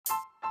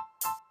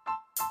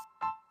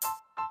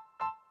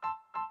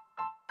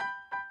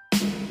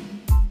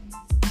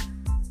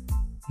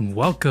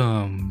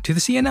Welcome to the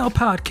CNL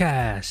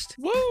podcast.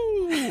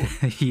 Woo!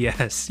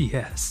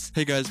 Yes.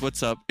 Hey guys,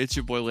 what's up? It's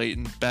your boy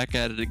Leighton back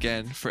at it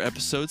again for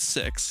episode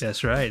 6.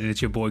 That's right. And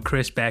it's your boy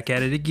Chris back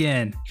at it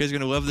again. You guys are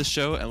going to love the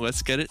show, and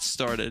let's get it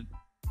started.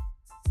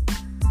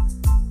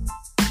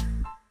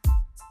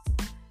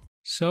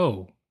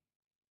 So,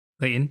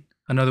 Leighton,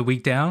 another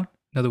week down,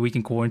 another week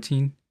in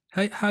quarantine.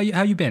 How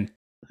you been?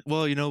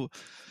 Well,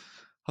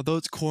 although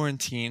it's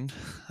quarantine,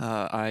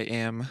 I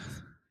am,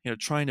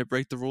 trying to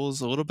break the rules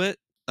a little bit,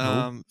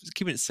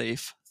 keeping it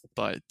safe.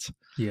 But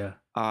Yeah.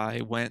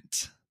 I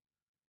went.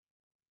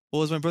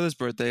 Well, it was my brother's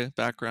birthday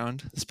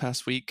background this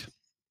past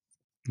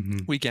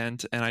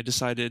weekend, and I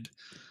decided,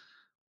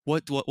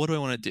 what do I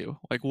want to do?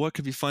 Like, what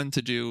could be fun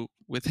to do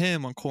with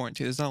him on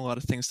quarantine? There's not a lot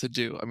of things to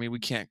do. I mean, we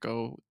can't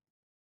go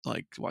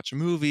like watch a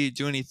movie,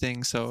 do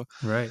anything. So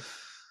Right.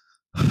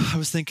 I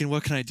was thinking,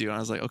 what can I do? And I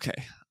was like, okay,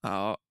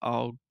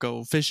 I'll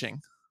go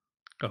fishing.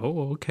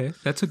 Oh, okay.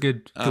 That's a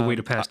good way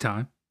to pass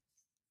time.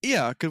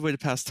 Yeah, good way to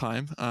pass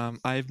time.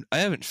 I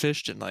haven't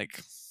fished in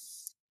like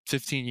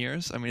 15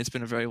 years. I mean, it's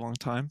been a very long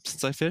time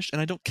since I fished,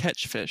 and I don't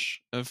catch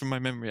fish. From my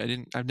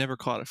memory, I've never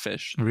caught a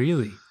fish.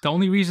 Really? The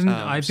only reason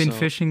I've been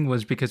fishing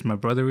was because my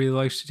brother really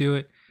likes to do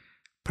it.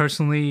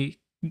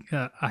 Personally,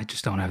 I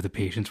just don't have the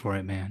patience for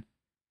it, man.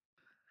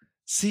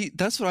 See,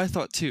 that's what I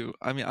thought too.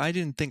 I mean, I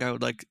didn't think I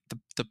would like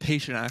the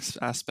patient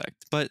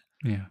aspect, but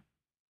Yeah.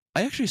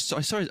 I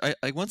started.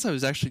 Once I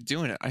was actually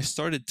doing it, I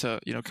started to,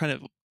 kind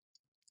of,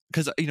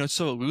 because it's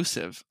so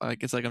elusive.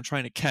 Like it's like I'm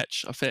trying to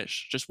catch a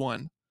fish, just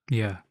one.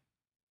 Yeah.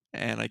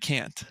 And I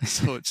can't.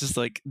 So it's just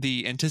like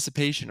the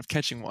anticipation of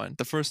catching one.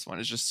 The first one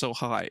is just so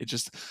high. It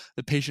just,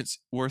 the patience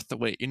worth the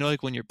wait.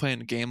 Like when you're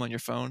playing a game on your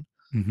phone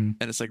and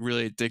it's like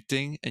really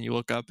addicting, and you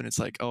look up and it's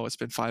like, oh, it's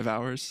been 5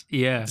 hours.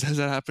 Yeah. Has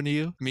that happened to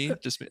you? Me?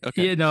 Just me?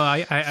 Okay. Yeah. No,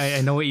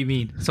 I know what you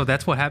mean. So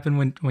that's what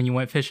happened when you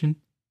went fishing.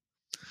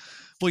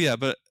 Well, yeah,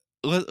 but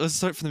let's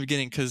start from the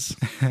beginning, because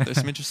there's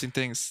some interesting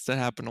things that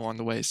happen along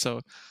the way.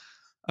 So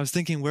I was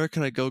thinking, where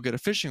could I go get a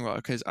fishing rod?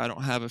 Because I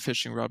don't have a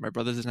fishing rod. My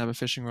brother doesn't have a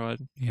fishing rod.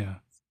 Yeah.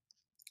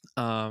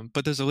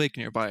 But there's a lake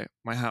nearby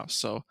my house,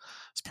 so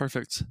it's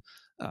perfect.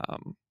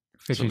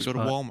 Fishing so we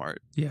go to Walmart.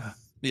 Yeah.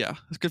 Yeah,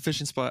 it's a good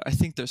fishing spot. I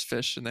think there's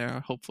fish in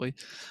there, hopefully.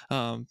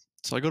 So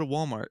I go to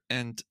Walmart,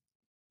 and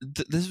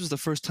this was the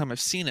first time I've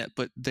seen it,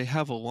 but they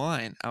have a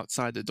line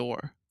outside the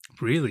door.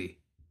 Really?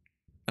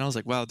 And I was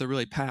like, wow, they're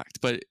really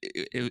packed. But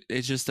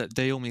it's just that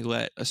they only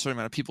let a certain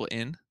amount of people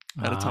in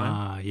at a time.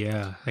 Ah,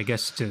 yeah. I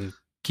guess to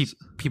keep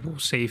people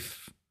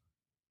safe.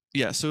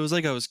 Yeah, so it was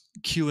like I was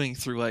queuing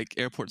through like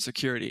airport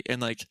security,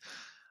 and like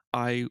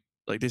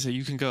they say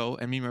you can go,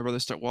 and me and my brother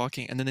start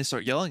walking, and then they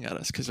start yelling at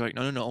us because they're like,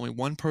 no, only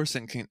one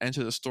person can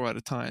enter the store at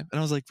a time. And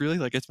I was like, really?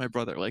 Like, it's my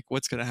brother. Like,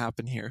 what's gonna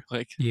happen here?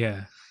 Like,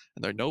 yeah.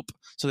 And they're nope.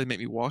 So they make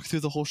me walk through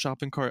the whole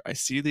shopping cart. I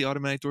see the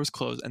automatic doors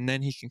close, and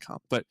then he can come.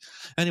 But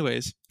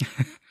anyways,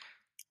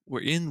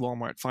 we're in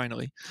Walmart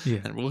finally,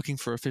 and we're looking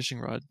for a fishing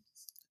rod,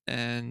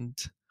 and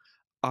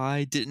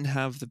I didn't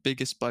have the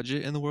biggest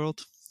budget in the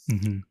world.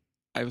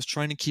 I was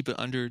trying to keep it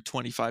under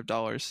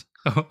 $25.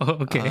 Oh,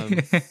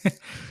 okay.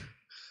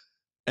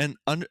 And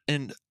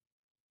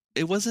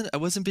it wasn't. I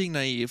wasn't being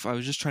naive. I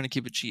was just trying to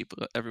keep it cheap,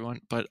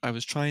 everyone. But I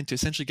was trying to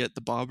essentially get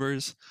the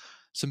bobbers,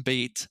 some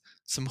bait,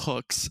 some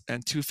hooks,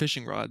 and 2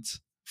 fishing rods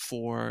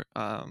for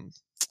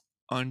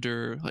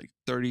under like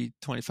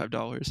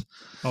 $25.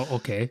 Oh,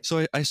 okay.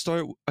 So I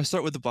start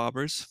with the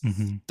bobbers.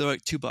 They're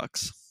like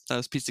 $2. That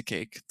was piece of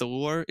cake. The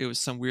lure, it was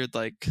some weird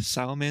like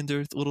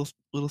salamander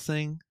little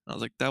thing. I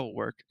was like, that will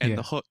work. And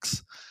the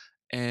hooks,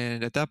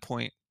 and at that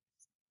point,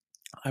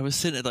 I was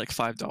sitting at like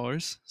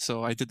 $5.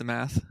 So I did the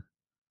math.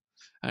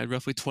 I had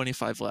roughly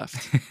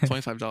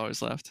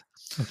 $25 left.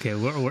 Okay,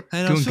 we're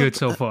doing good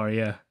so far.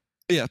 Yeah.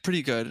 Yeah,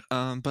 pretty good.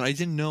 But I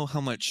didn't know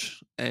how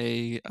much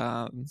a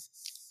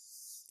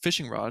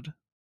fishing rod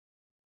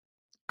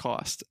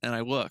cost, and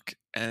I look,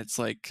 and it's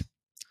like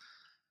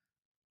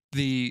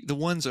the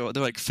ones they're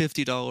like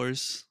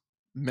 $50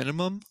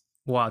 minimum.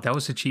 Wow, that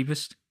was the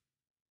cheapest?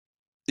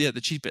 Yeah, the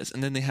cheapest.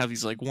 And then they have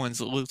these like ones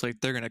that look like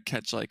they're gonna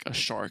catch like a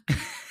shark,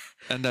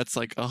 and that's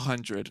like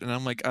 $100. And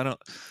I'm like,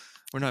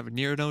 we're not even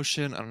near an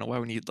ocean. I don't know why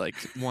we need like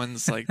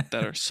ones like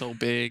that are so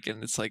big.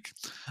 And it's like,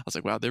 I was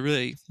like, wow, they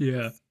really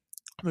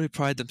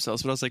pride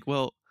themselves. But I was like,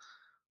 well,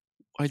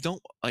 I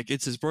don't like,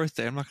 it's his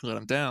birthday. I'm not gonna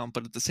let him down.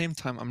 But at the same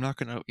time, I'm not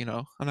gonna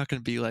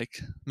be like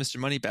Mr.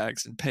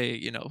 Moneybags and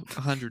pay,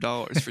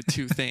 $100 for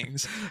 2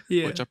 things,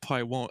 which I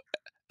probably won't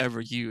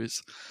ever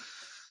use.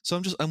 So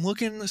I'm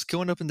looking, just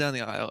going up and down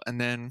the aisle, and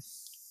then,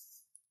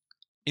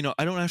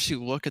 I don't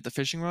actually look at the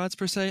fishing rods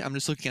per se. I'm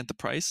just looking at the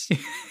price.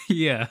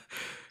 Yeah.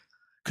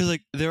 Because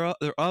like they're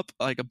up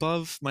like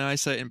above my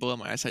eyesight and below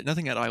my eyesight,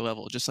 nothing at eye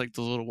level, just like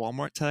the little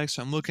Walmart tags.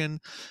 So I'm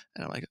looking,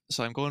 and I'm like,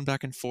 so I'm going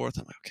back and forth.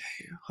 I'm like,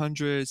 okay,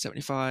 100,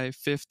 75,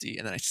 50,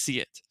 and then I see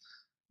it,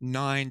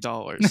 $9.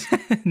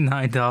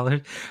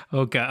 $9.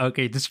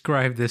 Okay.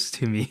 Describe this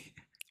to me.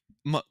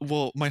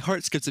 My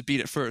heart skips a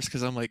beat at first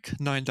because I'm like,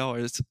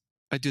 $9.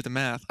 I do the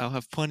math. I'll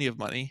have plenty of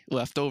money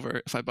left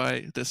over if I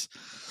buy this.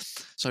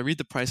 So I read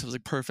the price. I was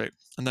like, perfect.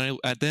 And then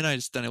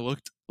I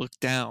looked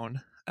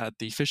down at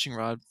the fishing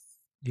rod,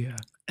 Yeah.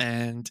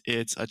 and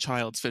it's a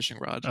child's fishing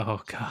rod.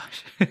 Oh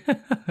gosh.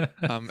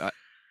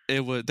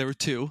 There were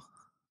two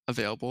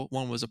available.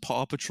 One was a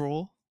Paw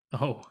Patrol.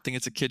 Oh. I think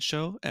it's a kid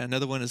show, and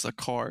another one is a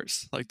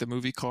Cars, like the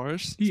movie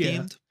Cars Yeah.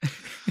 themed.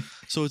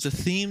 So it's a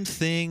themed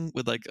thing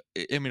with like,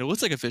 I mean, it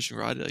looks like a fishing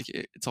rod. Like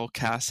it's all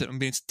cast. I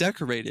mean, it's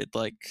decorated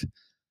like,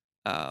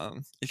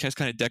 it has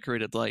kind of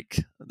decorated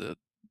like the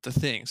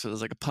thing. So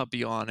there's like a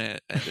puppy on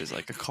it, and there's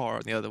like a car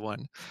on the other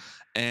one,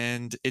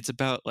 and it's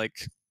about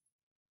like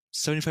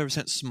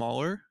 75%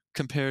 smaller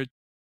compared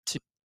to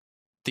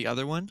the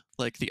other one,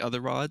 like the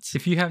other rods.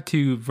 If you have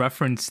to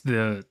reference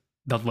the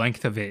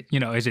length of it,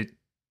 is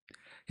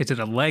it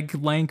a leg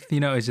length?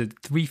 Is it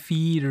 3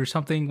 feet or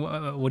something?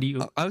 What do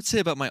you? I would say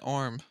about my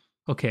arm.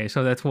 Okay,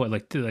 so that's what,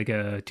 like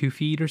a 2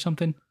 feet or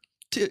something.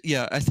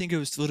 Yeah, I think it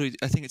was literally.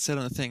 I think it said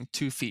on the thing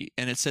 2 feet,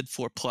 and it said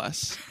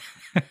 4+.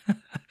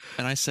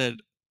 And I said,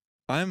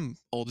 I'm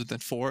older than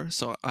 4,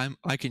 so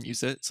I can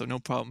use it, so no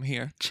problem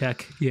here.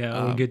 Check.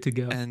 Yeah, we're good to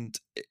go. And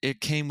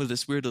it came with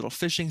this weird little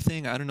fishing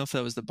thing. I don't know if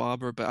that was the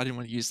bobber, but I didn't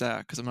want to use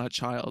that because I'm not a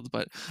child.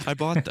 But I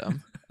bought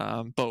them,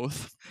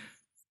 both.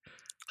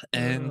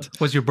 And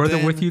was your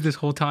brother with you this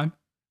whole time?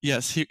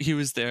 Yes, he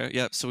was there.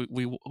 Yeah, so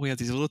we had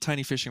these little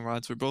tiny fishing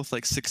rods. We're both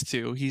like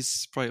 6'2".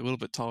 He's probably a little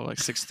bit taller, like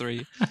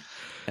 6'3".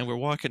 And we're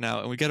walking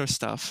out, and we get our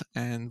stuff,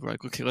 and we're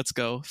like, okay, let's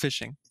go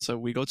fishing. So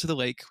we go to the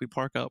lake. We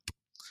park up.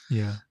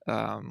 Yeah.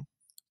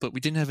 But we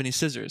didn't have any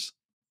scissors,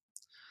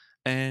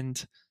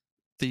 and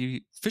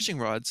the fishing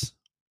rods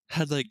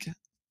had like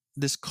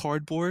this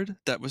cardboard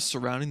that was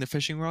surrounding the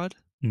fishing rod.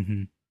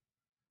 Mm-hmm.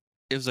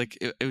 It was like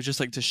it was just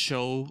like to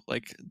show,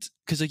 like,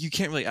 because like you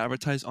can't really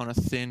advertise on a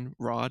thin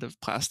rod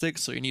of plastic,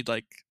 so you need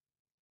like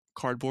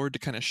cardboard to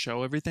kind of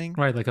show everything,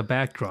 right? Like a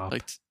backdrop,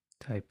 like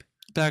type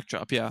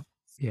backdrop. Yeah.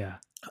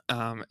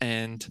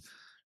 And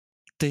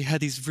they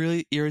had these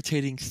really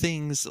irritating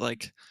things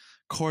like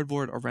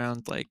cardboard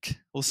around, like,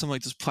 well, some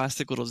like just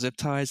plastic little zip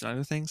ties and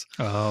other things.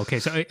 Oh, okay.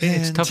 So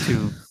it's tough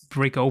to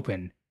break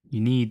open.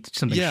 You need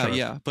something sharp.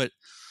 Yeah, but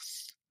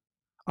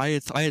I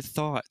had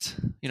thought,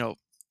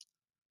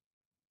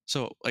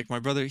 so like my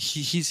brother,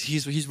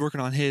 he's working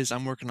on his,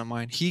 I'm working on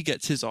mine. He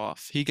gets his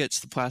off. He gets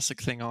the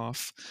plastic thing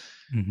off.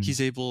 Mm-hmm. He's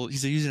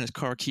using his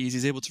car keys.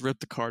 He's able to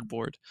rip the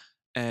cardboard,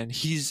 and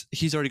he's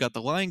already got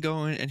the line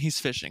going, and he's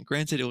fishing.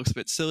 Granted, it looks a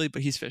bit silly,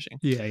 but he's fishing.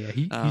 Yeah.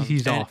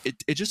 He's off.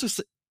 It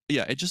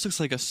just looks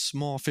like a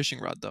small fishing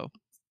rod though.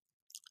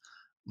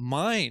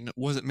 Mine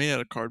wasn't made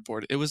out of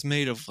cardboard. It was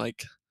made of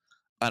like,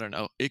 I don't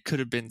know. It could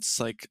have been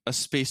like a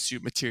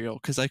spacesuit material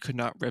because I could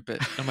not rip it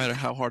no matter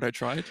how hard I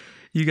tried.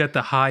 You got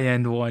the high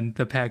end one.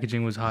 The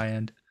packaging was high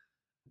end.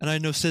 And I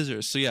had no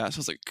scissors. So yeah, so I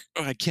was like,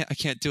 oh, I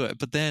can't do it.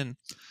 But then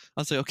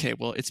I was like, okay,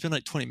 well, it's been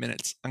like 20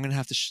 minutes. I'm going to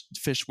have to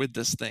fish with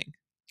this thing.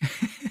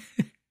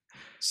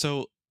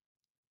 So,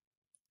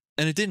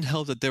 and it didn't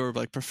help that they were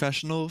like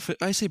professional.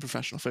 I say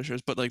professional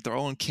fishers, but like they're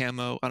all in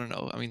camo. I don't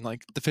know. I mean,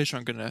 like the fish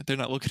they're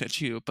not looking at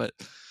you, but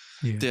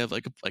yeah. They have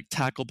like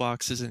tackle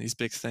boxes and these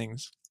big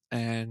things.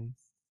 And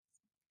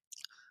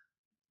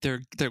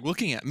they're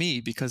looking at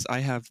me because I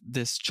have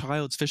this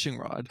child's fishing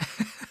rod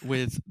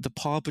with the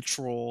Paw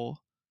Patrol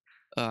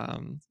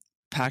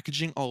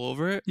packaging all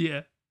over it.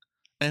 Yeah.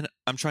 And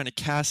I'm trying to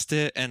cast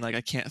it, and like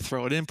I can't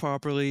throw it in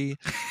properly.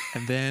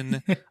 And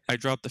then I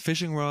drop the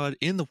fishing rod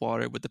in the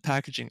water with the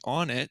packaging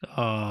on it,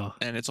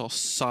 and it's all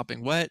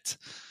sopping wet.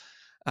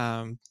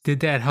 Did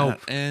that help?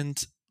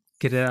 And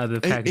get it out of the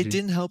packaging? It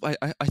didn't help. I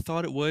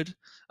thought it would.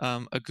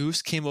 A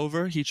goose came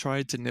over. He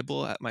tried to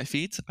nibble at my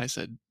feet. I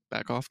said,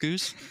 "Back off,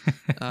 goose."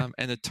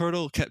 And the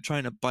turtle kept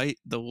trying to bite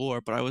the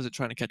lure, but I wasn't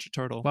trying to catch a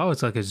turtle. Wow,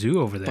 it's like a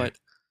zoo over there. But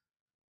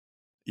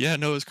yeah,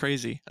 no, it was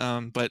crazy.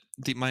 But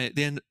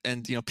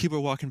people were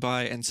walking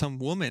by, and some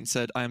woman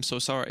said, "I am so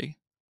sorry,"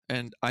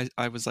 and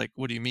I was like,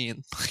 "What do you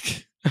mean?"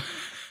 Like,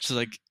 she's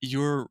like,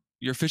 "Your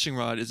fishing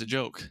rod is a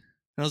joke," and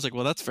I was like,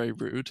 "Well, that's very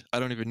rude. I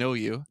don't even know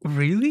you."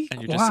 Really?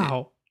 And you're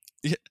wow.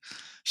 Yeah.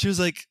 She was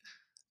like,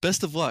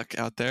 "Best of luck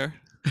out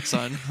there,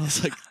 son." I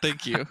was like,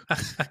 "Thank you."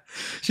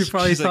 She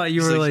probably thought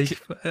you were like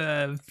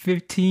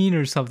 15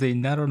 or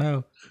something. I don't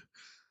know.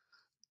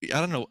 I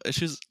don't know.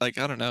 She's like,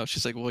 I don't know.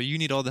 She's like, well, you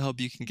need all the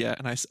help you can get.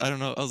 And I don't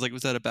know. I was like,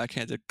 was that a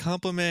backhanded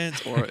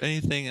compliment or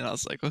anything? And I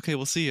was like, okay,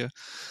 we'll see you.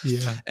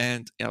 Yeah.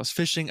 And I was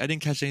fishing. I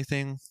didn't catch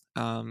anything.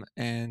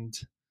 And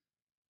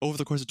over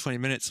the course of 20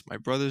 minutes, my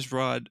brother's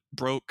rod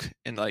broke,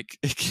 and like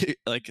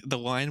the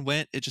line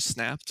went. It just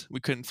snapped. We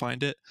couldn't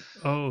find it.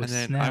 Oh, and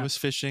then snap. I was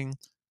fishing,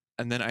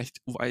 and then I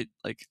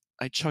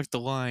chucked the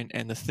line,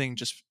 and the thing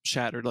just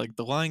shattered. Like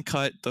the line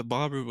cut. The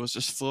bobber was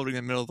just floating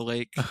in the middle of the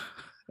lake.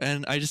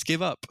 And I just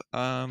gave up.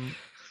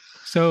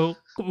 So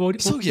what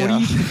do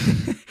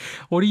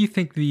you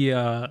think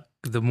the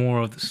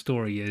moral of the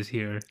story is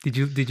here? Did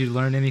you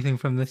learn anything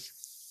from this?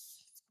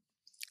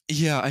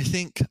 Yeah, I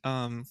think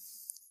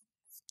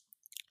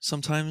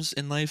sometimes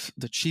in life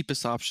the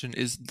cheapest option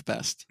is the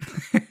best.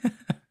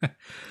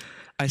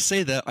 I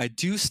say that I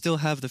do still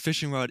have the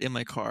fishing rod in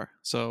my car.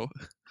 So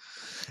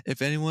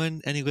if any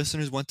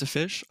listeners want to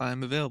fish,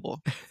 I'm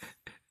available.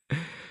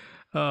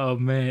 Oh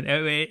man,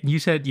 you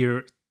said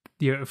your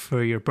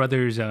for your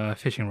brother's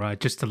fishing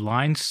rod, just the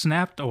line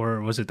snapped,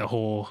 or was it the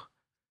whole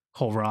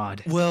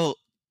rod? Well,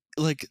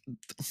 like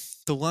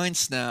the line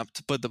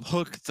snapped, but the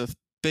hook, the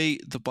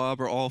bait, the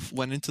bobber all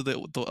went into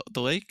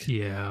the lake.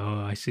 Yeah,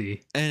 oh, I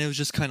see. And it was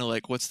just kind of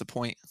like, what's the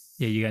point?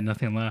 Yeah, you got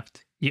nothing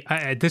left.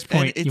 At this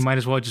point, you might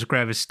as well just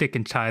grab a stick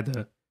and tie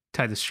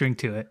the string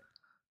to it.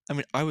 I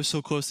mean, I was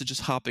so close to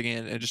just hopping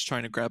in and just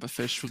trying to grab a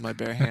fish with my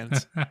bare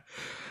hands.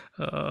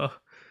 Oh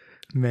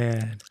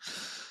man.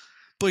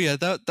 But yeah,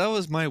 that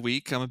was my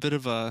week. I'm a bit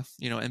of a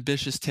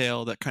ambitious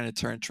tale that kind of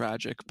turned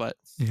tragic, but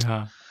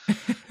yeah,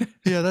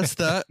 yeah, that's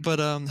that. But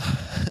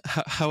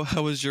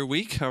how was your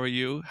week? How are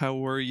you? How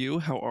were you?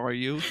 How are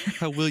you?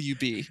 How will you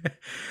be?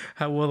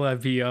 How will I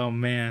be? Oh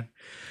man.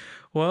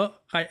 Well,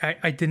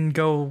 I didn't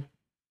go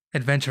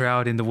adventure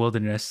out in the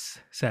wilderness,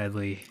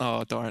 sadly.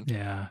 Oh darn.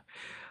 Yeah.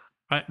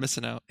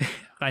 Missing out.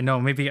 I know.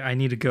 Maybe I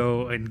need to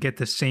go and get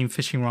the same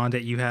fishing rod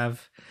that you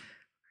have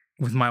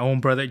with my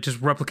own brother.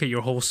 Just replicate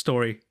your whole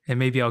story, and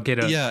maybe I'll get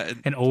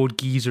an old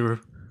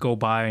geezer go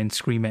by and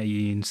scream at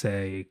you and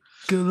say,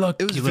 "Good luck."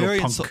 It was you very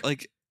punk.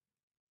 like.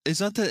 It's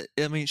not that,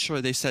 I mean,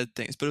 sure, they said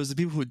things, but it was the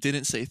people who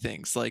didn't say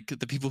things, like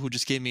the people who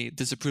just gave me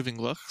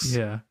disapproving looks.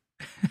 Yeah.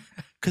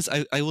 Because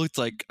I looked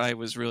like I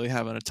was really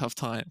having a tough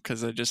time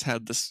because I just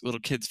had this little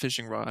kid's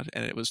fishing rod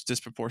and it was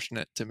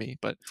disproportionate to me.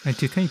 But I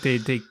do think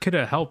they could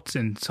have helped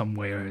in some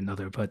way or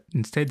another, but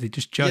instead they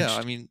just judged. Yeah,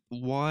 I mean,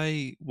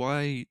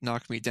 why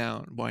knock me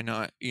down? Why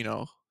not,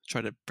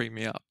 try to bring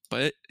me up?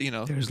 But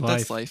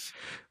that's life.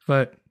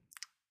 But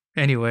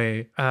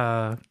anyway,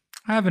 I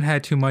haven't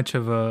had too much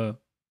of a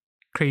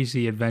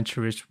crazy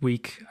adventurous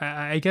week.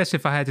 I guess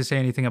if I had to say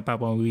anything about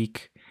my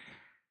week,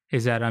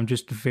 is that I'm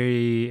just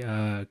very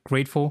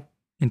grateful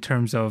in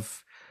terms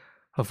of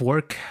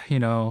work.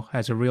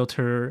 As a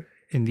realtor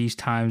in these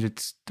times,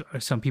 it's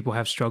some people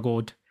have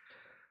struggled,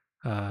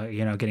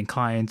 getting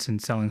clients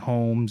and selling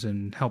homes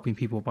and helping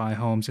people buy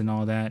homes and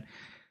all that.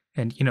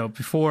 And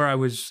before I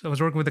was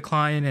working with a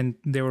client and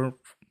they were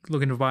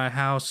looking to buy a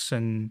house,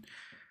 and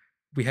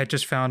we had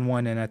just found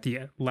one, and at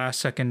the last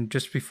second,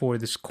 just before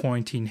this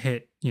quarantine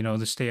hit,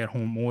 the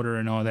stay-at-home order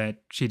and all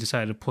that, she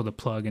decided to pull the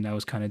plug, and that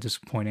was kind of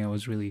disappointing. I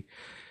was really,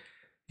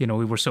 we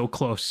were so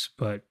close,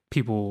 but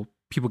people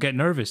get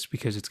nervous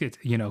because it's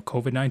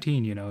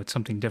COVID-19. It's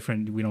something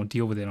different. We don't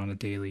deal with it on a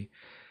daily.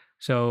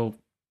 So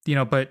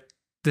but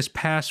this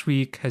past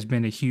week has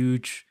been a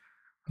huge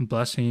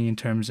blessing in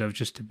terms of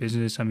just the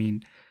business. I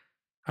mean,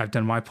 I've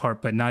done my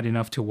part, but not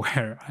enough to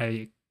where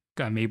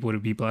I'm able to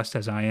be blessed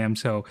as I am.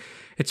 So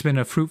it's been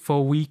a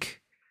fruitful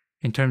week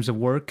in terms of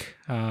work,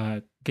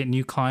 getting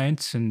new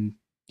clients and,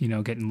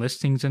 getting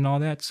listings and all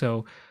that.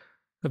 So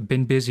I've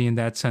been busy in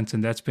that sense,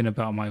 and that's been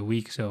about my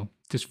week. So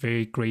just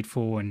very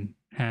grateful and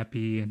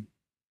happy, and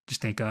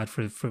just thank God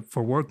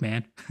for work,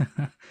 man.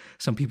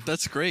 Some people.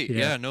 That's great.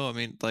 Yeah, no, I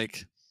mean,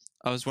 like,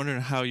 I was wondering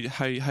how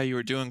you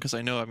were doing, because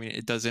I know, I mean,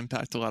 it does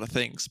impact a lot of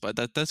things, but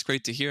that's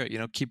great to hear.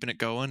 Keeping it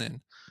going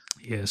and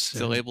yes,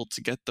 still able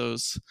to get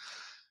those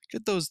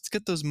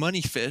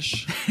money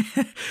fish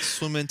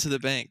swim into the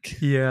bank.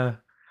 Yeah.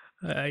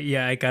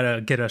 I gotta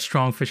get a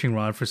strong fishing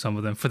rod for some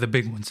of them, for the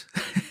big ones.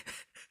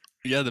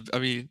 Yeah, I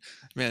mean,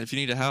 man, if you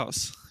need a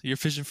house, you're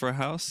fishing for a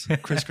house,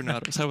 Chris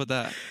Granados. How about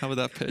that? How about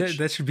that pitch?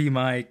 That should be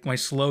my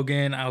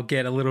slogan. I'll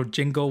get a little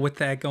jingle with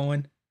that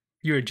going.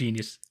 You're a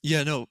genius.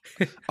 Yeah, no,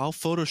 I'll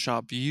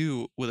Photoshop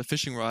you with a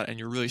fishing rod, and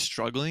you're really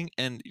struggling,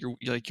 and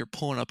you're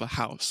pulling up a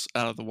house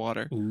out of the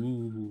water.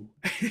 Ooh.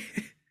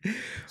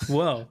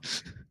 Well,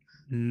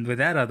 with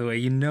that out of the way,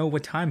 you know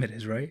what time it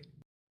is, right?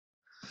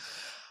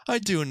 I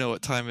do know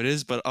what time it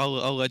is, but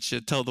I'll let you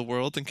tell the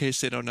world in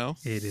case they don't know.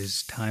 It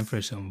is time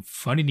for some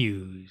funny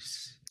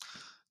news.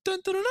 Dun,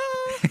 dun,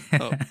 dun,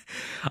 dun. Oh.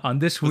 On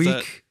this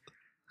week,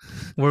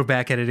 we're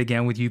back at it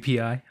again with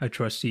UPI, a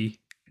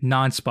trustee,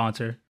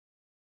 non-sponsor.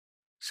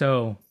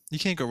 So you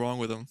can't go wrong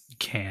with them. You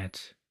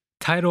can't.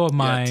 Title of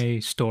my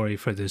story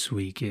for this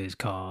week is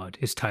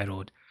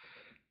titled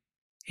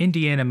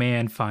Indiana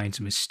Man Finds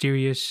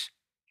Mysterious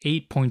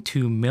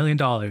 $8.2 million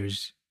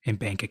in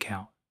bank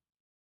account.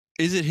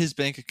 Is it his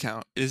bank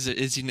account? Is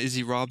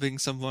he robbing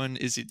someone?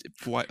 Is he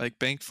like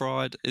bank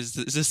fraud? Is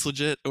this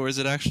legit, or is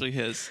it actually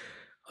his?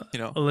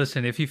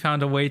 Listen, if you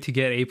found a way to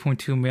get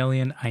 8.2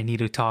 million, I need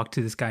to talk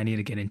to this guy. I need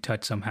to get in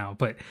touch somehow.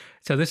 But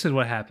so this is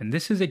what happened.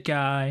 This is a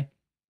guy.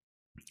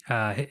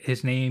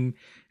 His name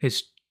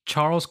is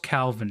Charles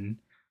Calvin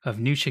of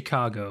New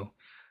Chicago.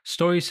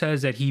 Story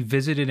says that he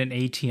visited an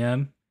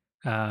ATM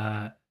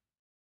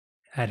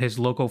at his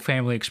local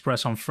Family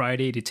Express on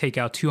Friday to take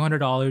out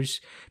 $200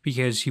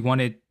 because he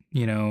wanted,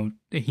 he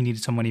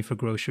needed some money for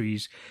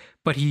groceries,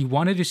 but he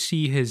wanted to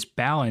see his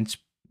balance,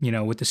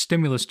 with the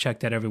stimulus check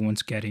that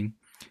everyone's getting.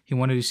 He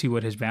wanted to see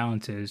what his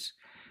balance is.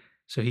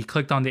 So he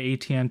clicked on the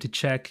ATM to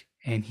check,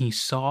 and he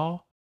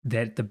saw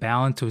that the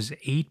balance was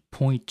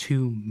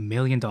 $8.2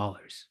 million.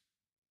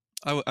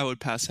 I would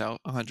pass out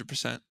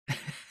 100%.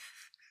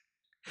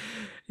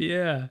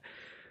 Yeah.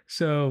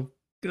 So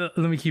let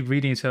me keep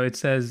reading. So it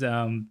says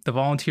the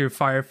volunteer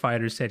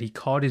firefighter said he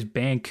called his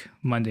bank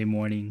Monday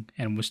morning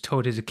and was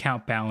told his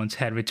account balance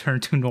had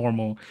returned to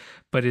normal,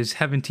 but his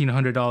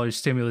 $1,700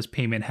 stimulus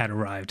payment had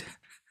arrived.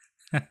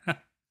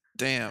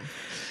 Damn.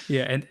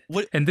 Yeah, and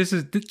What? this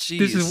is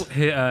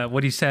Jeez.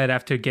 what he said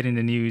after getting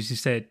the news. He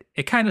said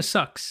it kind of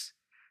sucks.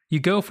 You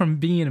go from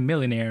being a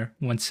millionaire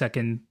 1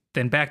 second,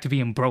 then back to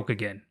being broke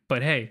again.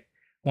 But hey,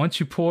 once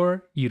you're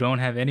poor, you don't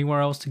have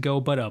anywhere else to go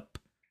but up.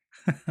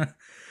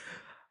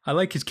 I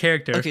like his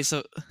character. Okay,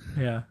 so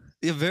Yeah,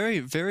 yeah, very,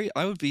 very.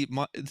 I would be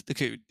my.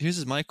 Okay,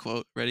 here's my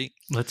quote. Ready?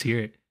 let's hear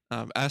it.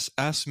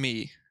 Ask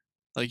me,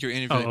 like you're Oh,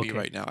 interviewing me okay.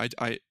 right now.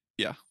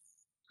 Yeah.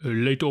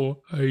 Later,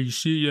 I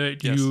see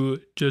that Yes. you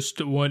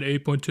just won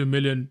 8.2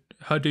 million.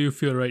 How do you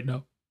feel right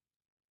now?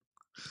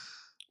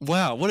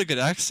 Wow, what a good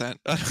accent.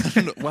 I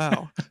don't know.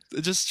 Wow.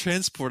 It just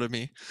transported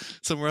me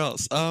somewhere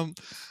else.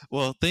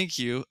 Well, thank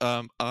you.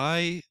 I'm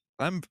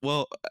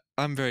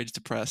very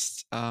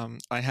depressed.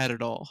 I had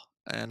it all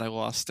and I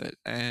lost it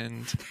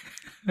and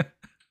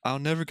I'll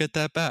never get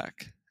that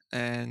back.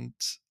 And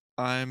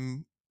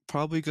I'm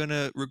probably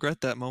gonna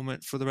regret that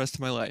moment for the rest of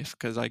my life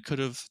because I could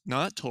have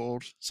not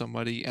told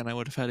somebody and I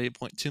would have had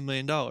 $8.2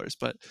 million.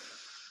 But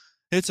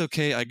it's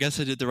okay. I guess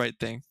I did the right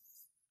thing.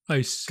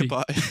 I see.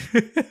 Goodbye.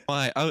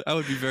 Why? I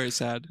would be very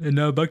sad. And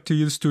now back to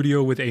the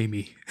studio with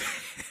Amy.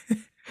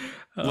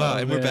 Wow, Oh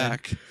and we're man.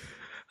 back.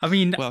 I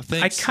mean, Wow, I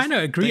thanks. kind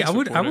of agree. Thanks, I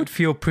would reporter.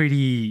 feel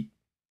pretty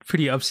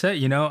upset,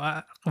 you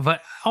know.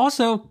 But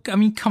also, I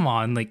mean, come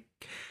on, like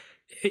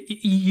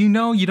you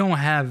know, you don't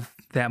have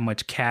that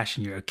much cash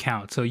in your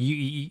account, so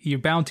you're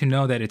bound to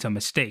know that it's a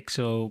mistake.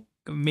 So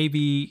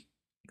maybe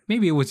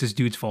it was this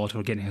dude's fault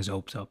for getting his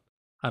hopes up.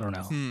 I don't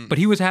know, Hmm. but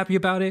he was happy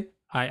about it.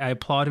 I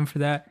applaud him for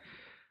that.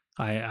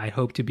 I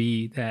hope to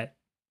be that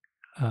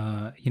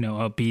you know,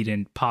 upbeat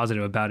and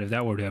positive about it if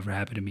that were to ever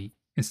happen to me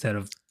instead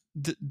of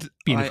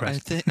being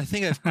depressed. I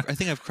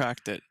think I've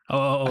cracked it.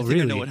 Oh, I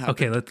think I know what really?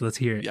 Okay, happened. let's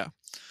hear it. Yeah.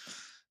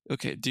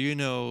 Okay. Do you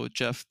know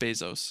Jeff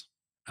Bezos?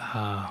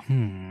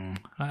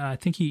 I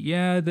think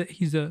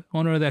he's the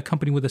owner of that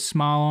company with a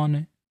smile on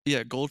it.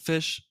 Yeah,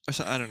 Goldfish or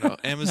something. I don't know.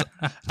 Amazon.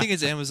 I think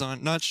it's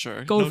Amazon. Not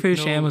sure.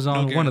 Goldfish, No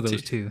Amazon, one of those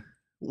guarantee. two.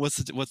 What's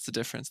the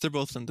difference? They're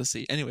both in the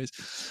sea. Anyways,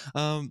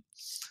 um,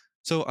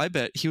 so I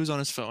bet he was on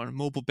his phone.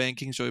 Mobile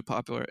banking is really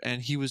popular,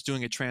 and he was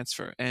doing a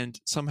transfer, and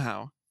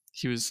somehow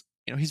he was,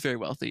 he's very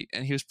wealthy,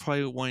 and he was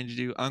probably wanting to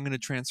do. I'm going to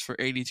transfer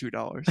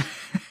 $82.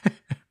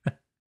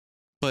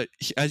 But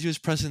as he was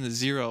pressing the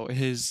zero,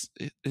 his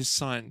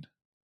son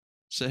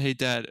said, "Hey,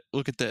 Dad,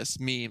 look at this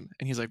meme,"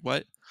 and he's like,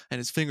 "What?" And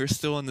his finger's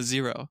still on the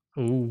zero,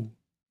 Ooh.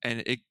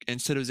 and it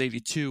instead of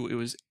 82, it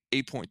was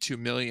 8.2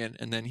 million.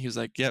 And then he was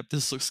like, "Yep,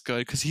 this looks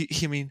good," because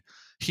I mean,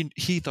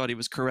 he thought he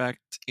was correct.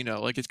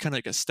 Like it's kind of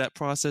like a step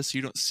process. So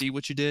you don't see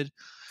what you did.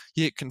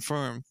 You hit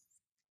confirm,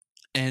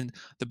 and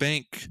the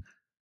bank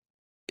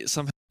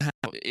somehow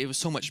it was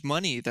so much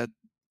money that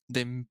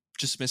they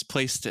just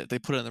misplaced it. They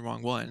put it in the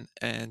wrong one,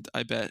 and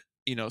I bet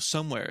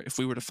somewhere if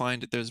we were to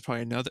find it, there's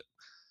probably another.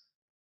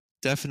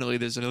 Definitely,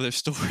 there's another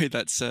story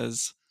that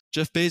says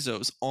Jeff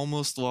Bezos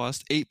almost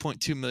lost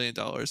 $8.2 million.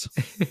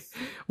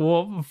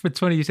 Well, it's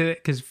funny you say that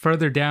because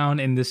further down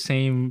in the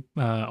same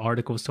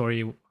article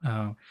story,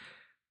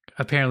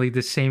 apparently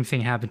the same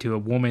thing happened to a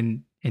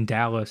woman in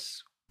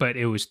Dallas, but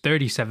it was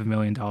 $37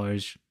 million.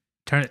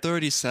 Turn it. Yeah,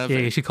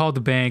 37. she called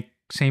the bank.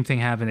 Same thing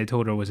happened. They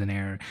told her it was an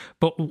error.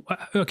 But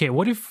okay,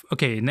 what if?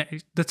 Okay,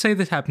 let's say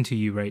this happened to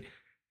you, right?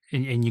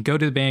 And you go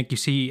to the bank, you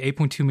see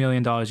 $8.2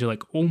 million. You're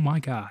like, oh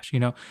my gosh, you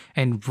know.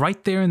 And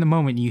right there in the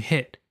moment, you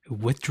hit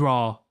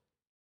withdraw,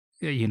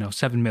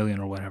 7 million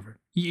or whatever.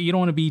 You don't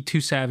want to be too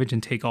savage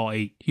and take all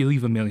eight. You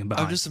leave a million I'm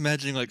behind. just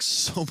imagining like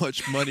so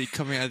much money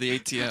coming out of the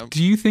ATM.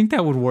 Do you think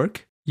that would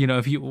work?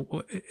 If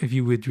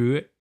you withdrew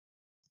it.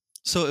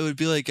 So it would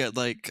be like at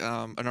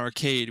an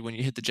arcade when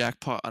you hit the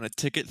jackpot on a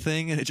ticket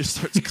thing and it just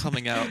starts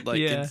coming out like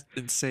Yeah,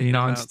 insane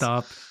amounts.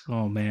 nonstop.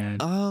 Oh man.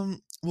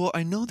 Well,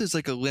 I know there's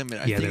like a limit.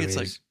 I Yeah, think there it's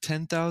like is.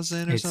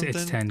 10,000 or It's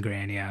something. 10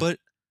 grand. Yeah. But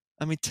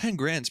I mean, 10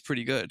 grand's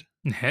pretty good.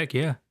 Heck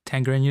yeah,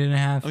 10 grand you didn't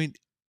have.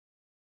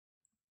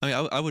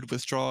 I would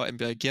withdraw and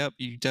be like, "Yep,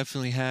 you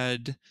definitely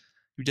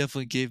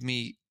gave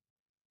me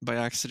by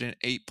accident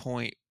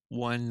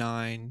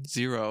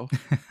 8.190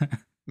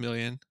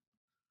 million."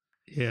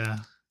 Yeah.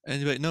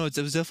 And but no, it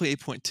was definitely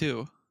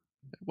 8.2.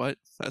 What?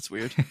 That's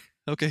weird.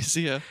 Okay,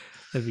 see ya.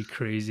 That'd be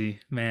crazy,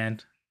 man.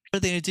 What are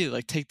they gonna do?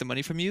 Like take the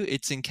money from you?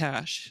 It's in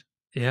cash.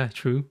 Yeah,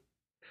 true.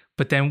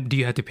 But then, do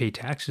you have to pay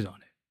taxes on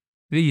it?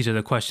 These are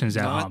the questions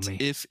that haunt Not me.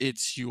 if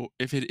it's your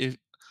if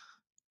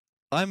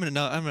I'm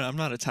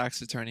not a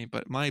tax attorney,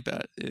 but my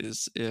bet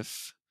is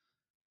if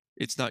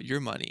it's not your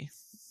money,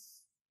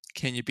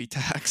 can you be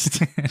taxed?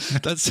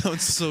 That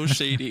sounds so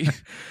shady.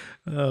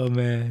 Oh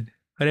man.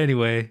 But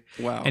anyway,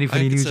 Wow. any I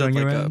funny could news set on up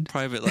your like a end?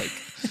 private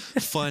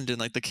fund in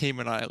like the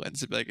Cayman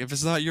Islands. It'd be like if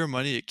it's not your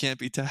money, it can't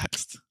be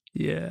taxed.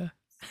 Yeah.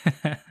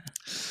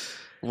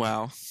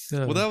 Wow.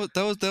 Well,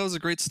 that was a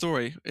great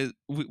story.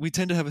 We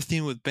tend to have a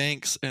theme with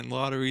banks and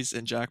lotteries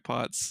and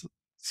jackpots.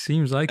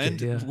 Seems like it.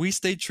 And Yeah. we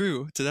stayed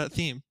true to that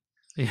theme.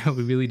 Yeah,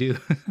 we really do.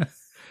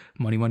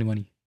 Money, money,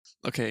 money.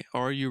 Okay,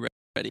 are you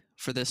ready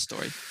for this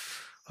story?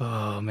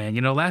 Oh man,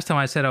 last time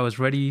I said I was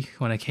ready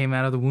when I came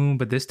out of the womb,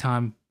 but this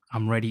time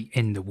I'm ready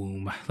in the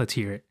womb. Let's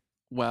hear it.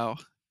 Wow.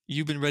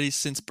 You've been ready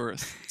since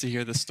birth to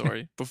hear this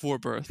story, before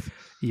birth.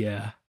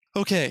 Yeah.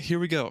 Okay, here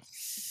we go.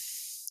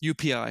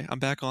 UPI. I'm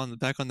back on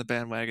the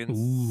bandwagon.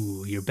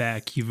 Ooh, you're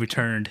back. You've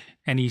returned.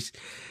 And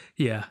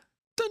yeah.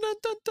 Dun, dun,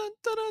 dun, dun,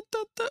 dun, dun,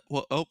 dun, dun.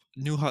 Well,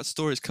 new hot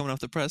stories coming off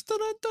the press. Dun,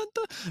 dun, dun,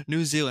 dun.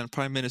 New Zealand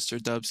Prime Minister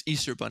dubs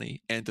Easter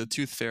Bunny and the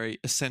Tooth Fairy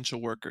essential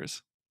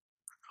workers.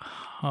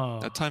 Oh.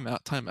 Now, time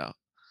out.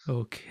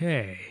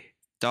 Okay.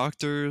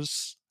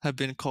 Doctors have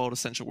been called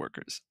essential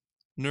workers.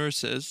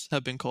 Nurses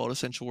have been called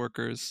essential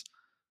workers.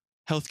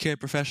 Healthcare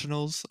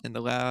professionals in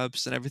the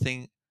labs and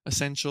everything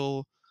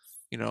essential.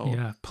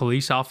 Yeah,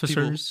 police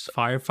officers,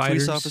 firefighters.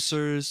 Police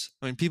officers.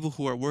 I mean, people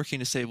who are working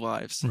to save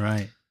lives.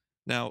 Right.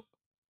 Now,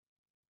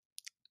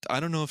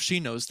 I don't know if she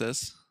knows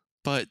this,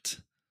 but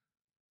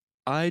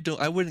I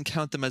wouldn't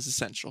count them as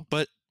essential.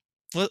 But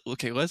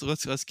okay,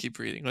 let's keep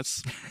reading.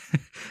 Let's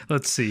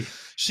see.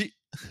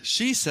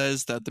 She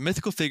says that the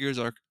mythical figures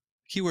are,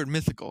 keyword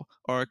mythical,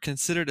 are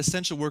considered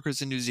essential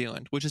workers in New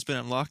Zealand, which has been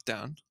on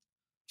lockdown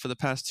for the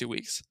past 2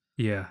 weeks.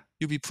 Yeah.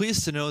 You'll be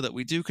pleased to know that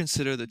we do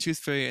consider the Tooth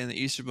Fairy and the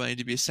Easter Bunny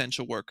to be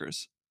essential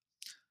workers.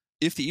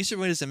 If the Easter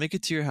Bunny doesn't make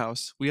it to your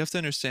house, we have to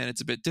understand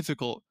it's a bit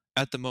difficult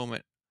at the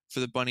moment for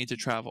the bunny to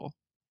travel.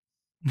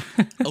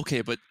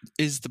 Okay, but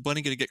is the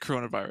bunny going to get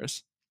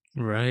coronavirus?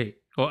 Right.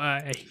 Well,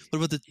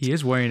 what about he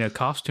is wearing a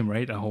costume,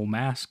 right? A whole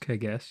mask, I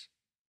guess.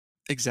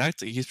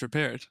 Exactly. He's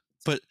prepared.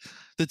 But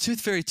the Tooth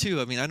Fairy too,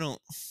 I mean,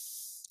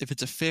 if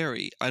it's a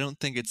fairy, I don't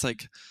think it's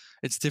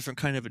different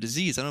kind of a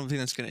disease. I don't think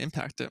that's going to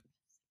impact it.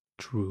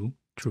 True.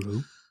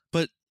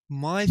 But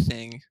my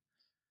thing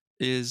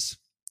is,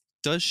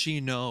 does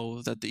she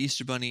know that the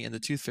Easter Bunny and the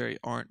Tooth Fairy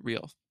aren't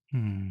real?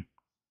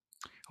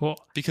 Well,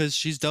 because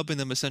she's dubbing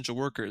them essential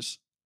workers.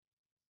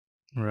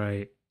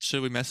 Right.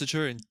 Should we message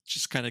her and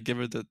just kind of give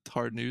her the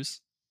hard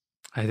news?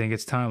 I think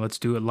it's time. Let's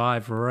do it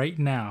live right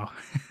now.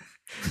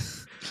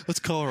 Let's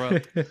call her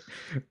up.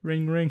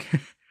 Ring, ring.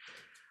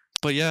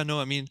 But yeah, no,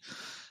 I mean,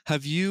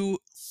 have you,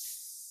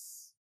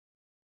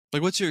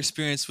 what's your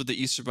experience with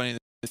the Easter Bunny and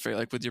the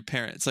Fairy, with your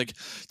parents?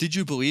 Did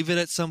you believe it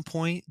at some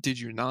point? Did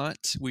you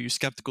not? Were you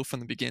skeptical from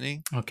the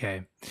beginning?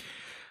 Okay.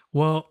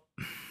 Well,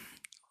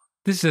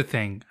 this is the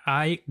thing.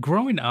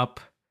 Growing up,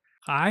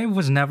 I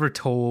was never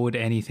told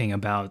anything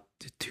about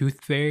the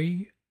Tooth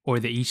Fairy or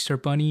the Easter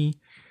Bunny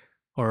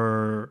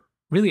or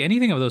really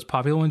anything of those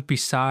popular ones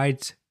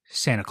besides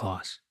Santa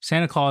Claus.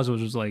 Santa Claus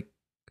was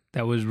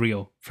that was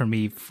real for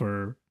me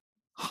for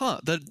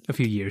a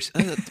few years.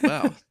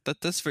 Wow,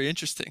 that's very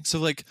interesting.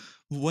 So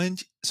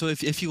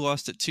if you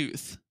lost a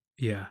tooth,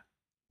 yeah,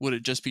 would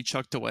it just be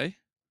chucked away?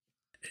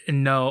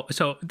 No.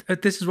 So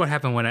this is what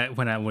happened when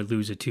I would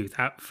lose a tooth.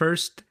 At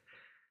first,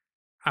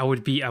 I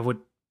would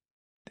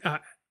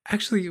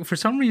actually, for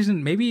some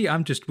reason, maybe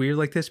I'm just weird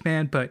like this,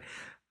 man, but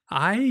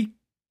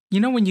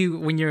when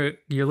your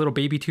little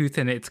baby tooth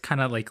and it's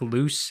kind of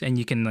loose and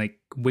you can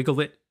wiggle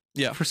it.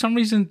 Yeah. For some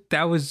reason,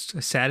 that was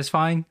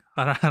satisfying.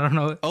 I don't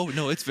know. Oh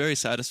no, it's very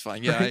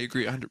satisfying. Yeah, right? I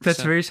agree 100%.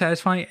 That's very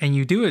satisfying, and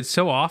you do it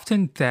so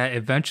often that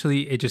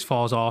eventually it just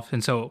falls off,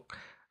 and so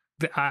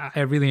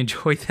I really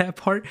enjoyed that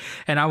part.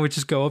 And I would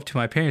just go up to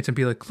my parents and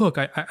be like, "Look,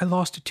 I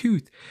lost a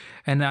tooth,"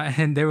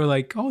 and they were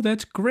like, "Oh,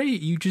 that's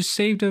great! You just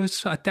saved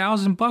us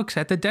 $1,000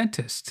 at the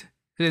dentist."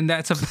 And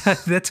that's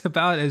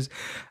about as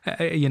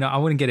I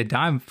wouldn't get a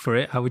dime for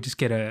it. I would just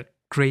get a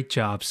great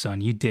job,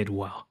 son. You did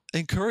well.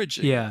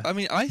 Encouraging. Yeah. I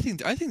mean, I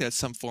think that's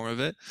some form of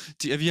it.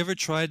 Have you ever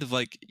tried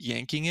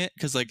yanking it?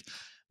 Because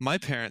my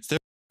parents, they're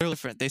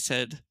different. They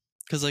said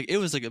because it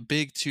was a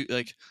big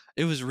tooth,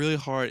 it was really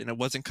hard and it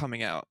wasn't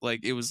coming out.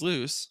 It was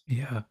loose.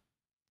 Yeah.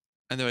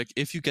 And they're like,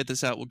 if you get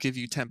this out, we'll give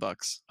you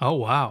 $10. Oh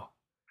wow.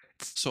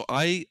 So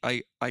I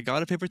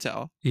got a paper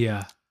towel.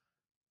 Yeah.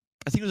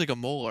 I think it was a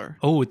molar.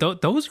 Oh,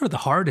 those are the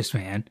hardest,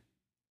 man.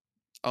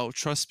 Oh,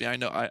 trust me, I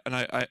know.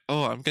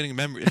 I'm getting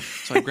memory.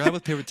 So I grab a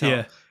paper towel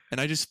yeah.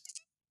 and I just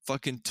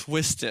fucking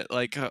twist it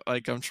like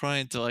I'm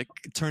trying to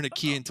turn a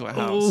key into a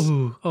house.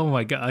 Oh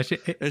my gosh.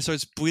 It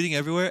starts bleeding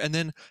everywhere and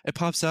then it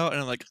pops out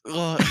and I'm like,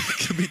 oh,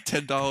 give me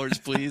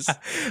 $10, please.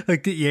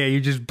 You're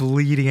just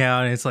bleeding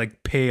out and it's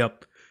pay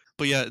up.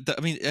 But yeah,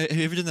 I mean, have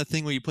you ever done that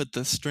thing where you put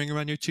the string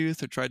around your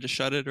tooth or tried to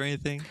shut it or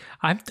anything?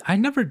 I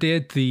never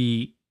did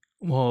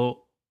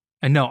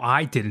no,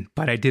 I didn't,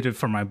 but I did it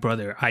for my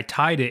brother. I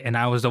tied it and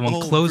I was the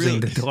one closing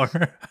the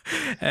door.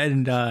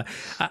 And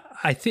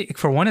I think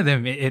for one of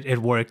them it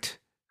worked.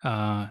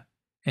 And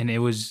it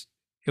was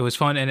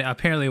fun, and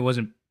apparently it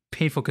wasn't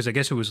painful because I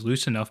guess it was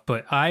loose enough.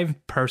 But I've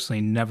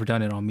personally never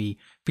done it on me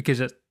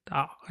because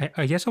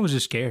I guess I was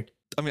just scared.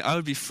 I mean, I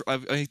would be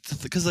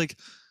because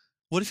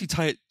what if you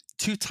tie it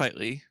too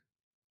tightly?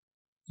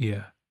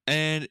 Yeah,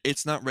 and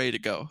it's not ready to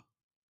go,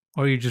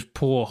 or you just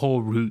pull a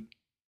whole root.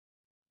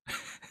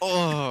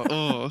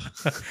 Oh,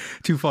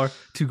 too far,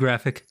 too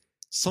graphic.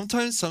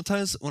 Sometimes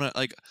when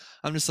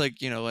I'm just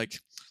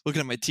looking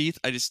at my teeth,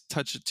 I just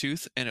touch a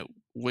tooth and it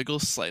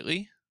wiggles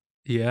slightly,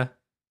 Yeah.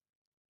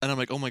 and I'm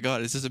like, "Oh my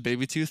god, is this a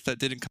baby tooth that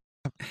didn't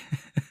come?"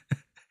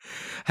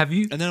 Have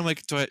you And then I'm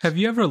like, "Do I?" have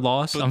you ever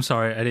lost? But I'm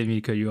sorry, I didn't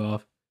mean to cut you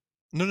off.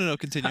 no,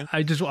 continue.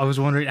 I was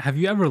wondering, have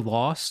you ever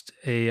lost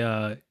a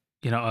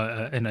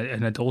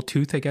an adult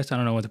tooth? I guess I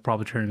don't know what the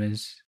proper term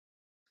is.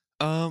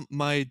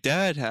 My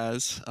dad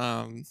has.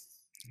 Mm.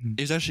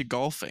 He was actually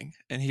golfing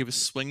and he was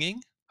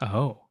swinging,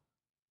 Oh,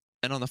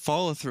 and on the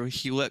follow through,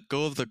 he let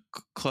go of the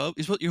club.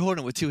 You're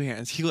holding it with two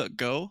hands. He let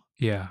go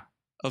yeah.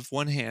 of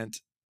one hand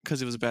because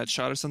it was a bad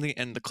shot or something,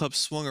 and the club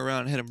swung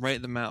around and hit him right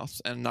in the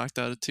mouth and knocked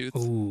out a tooth.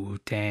 Oh,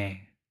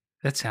 dang.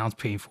 That sounds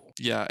painful.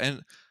 Yeah,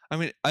 and I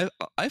mean,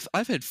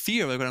 I've had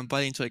fear like when I'm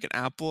biting into like an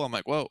apple. I'm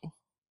like, whoa,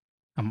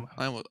 I'm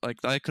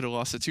like I could have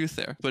lost a tooth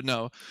there. But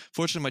no,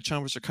 fortunately, my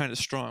chompers are kind of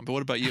strong. But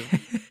what about you?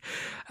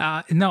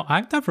 no,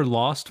 I've never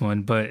lost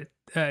one, but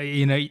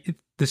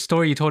the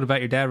story you told about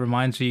your dad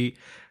reminds me.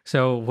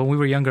 So when we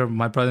were younger,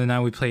 my brother and I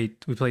we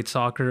played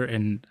soccer,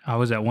 and I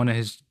was at one of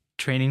his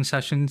training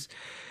sessions,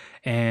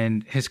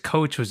 and his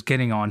coach was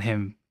getting on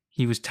him.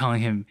 He was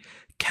telling him,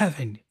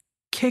 "Kevin,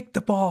 kick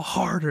the ball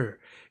harder.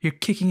 You're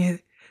kicking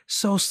it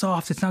so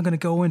soft, it's not going to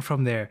go in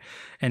from there."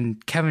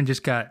 And Kevin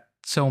just got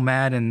so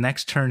mad. And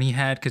next turn he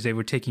had, because they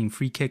were taking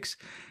free kicks,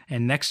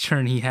 and next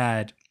turn he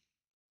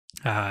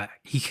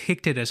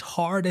kicked it as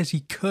hard as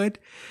he could,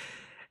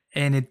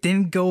 and it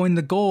didn't go in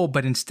the goal,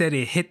 but instead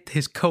it hit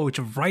his coach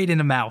right in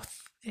the mouth.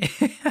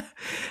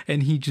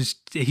 And he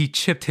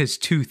chipped his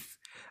tooth.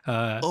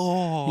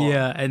 Oh,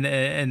 Yeah, and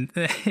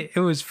it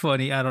was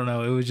funny. I don't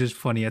know. It was just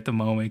funny at the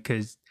moment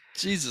because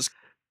Jesus,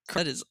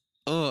 that is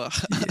ugh.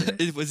 yeah.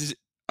 It was.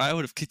 I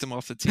would have kicked him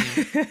off the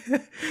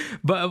team.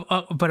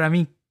 But I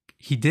mean,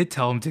 he did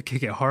tell him to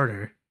kick it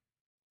harder.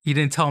 He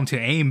didn't tell him to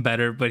aim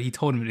better, but he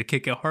told him to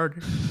kick it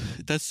harder.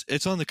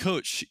 It's on the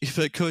coach. If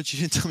like, coach, you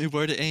didn't tell me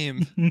where to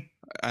aim.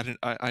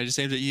 I just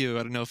aimed at you.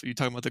 I don't know if you're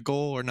talking about the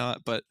goal or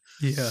not, but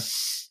Yeah.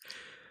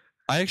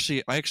 I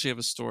actually have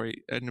a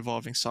story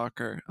involving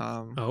soccer.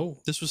 Oh,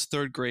 This was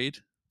third grade.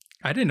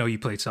 I didn't know you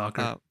played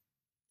soccer.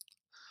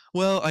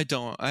 Well, I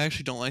don't. I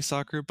actually don't like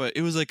soccer, but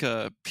it was like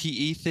a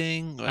PE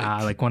thing.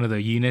 Like one of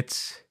the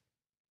units.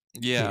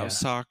 Yeah, it Yeah. was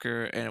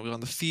soccer, and it was on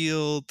the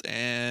field,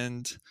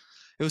 and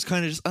it was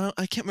kind of just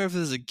I can't remember if it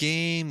was a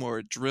game or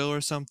a drill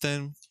or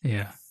something,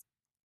 Yeah.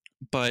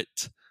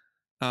 but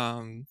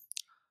um,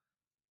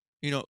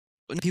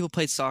 when people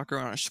played soccer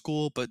on our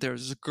school, but there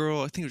was a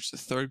girl, I think it was the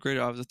third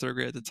grader. I was a third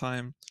grade at the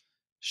time.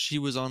 She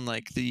was on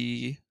like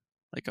a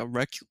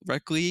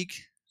rec league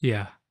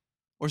Yeah.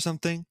 or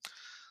something.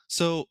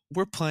 So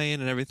we're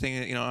playing and everything,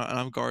 and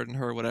I'm guarding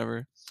her or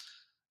whatever.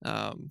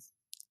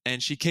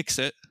 And she kicks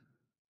it,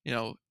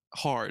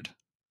 hard.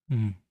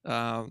 Mm.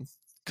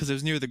 Because it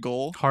was near the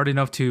goal. Hard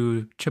enough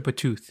to chip a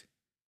tooth.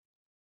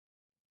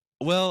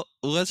 Well,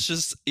 let's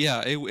just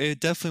it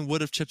definitely would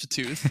have chipped a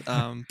tooth,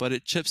 but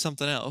it chipped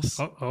something else.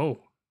 Oh.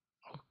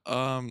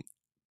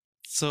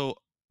 So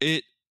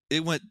it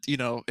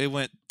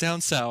went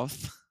down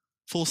south,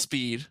 full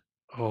speed,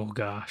 Oh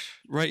gosh.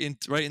 right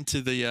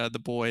into the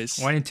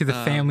boys. Right into the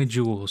family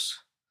jewels.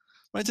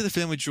 Right into the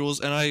family jewels,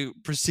 and I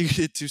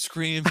proceeded to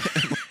scream and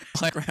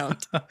fly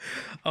around.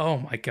 Oh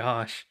my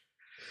gosh.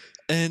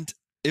 And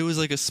it was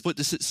like a split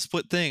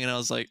thing, and I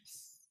was like,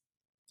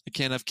 I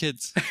can't have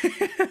kids.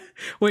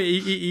 Wait,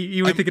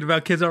 you were thinking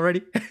about kids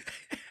already?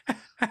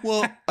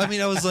 Well, I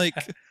mean, I was like,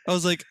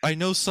 I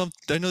know this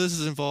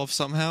is involved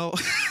somehow.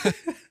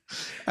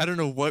 I don't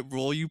know what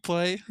role you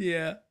play,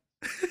 Yeah.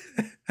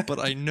 but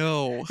I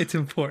know It's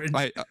important.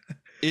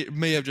 it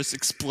may have just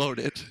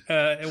exploded.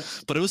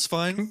 But it was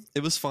fine.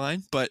 It was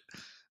fine. But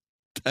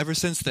ever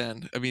since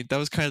then, I mean, that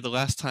was kind of the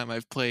last time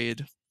I've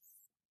played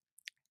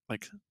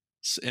like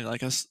in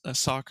like a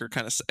soccer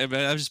kind of. I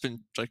mean, I've just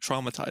been like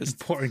traumatized.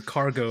 Important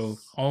cargo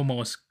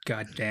almost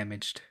got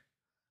damaged.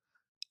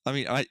 I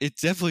mean, it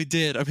definitely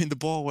did. I mean, the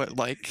ball went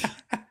like,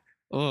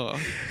 oh,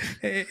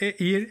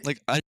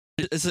 like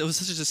it was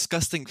such a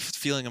disgusting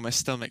feeling in my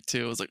stomach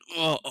too. It was like,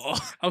 oh,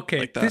 okay,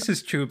 like that. this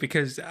is true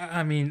because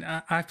I mean,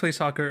 I played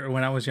soccer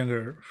when I was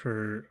younger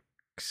for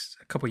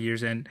a couple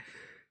years, and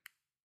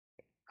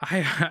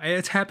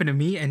it's happened to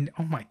me, and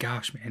oh my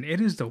gosh, man,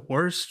 it is the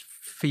worst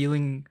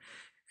feeling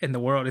in the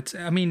world. It's,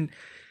 I mean,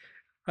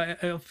 I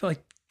feel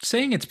like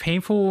saying it's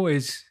painful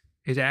is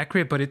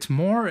accurate, but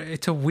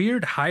it's a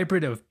weird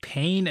hybrid of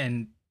pain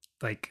and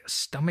like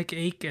stomach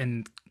ache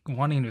and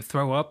wanting to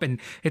throw up, and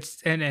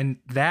it's and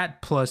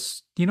that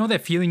plus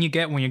that feeling you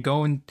get when you're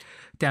going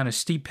down a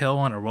steep hill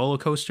on a roller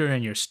coaster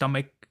and your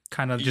stomach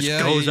kind of just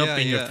goes up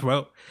in your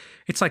throat.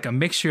 It's like a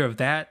mixture of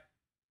that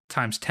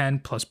times 10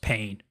 plus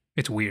pain.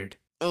 It's weird.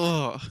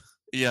 Oh,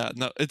 yeah,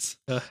 no, it's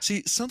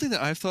see, something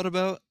that I've thought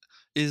about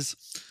is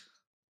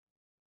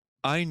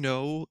I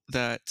know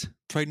that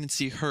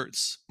pregnancy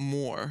hurts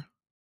more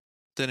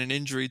than an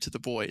injury to the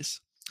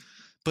boys,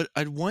 but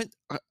I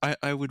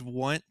would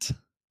want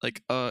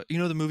like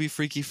the movie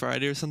Freaky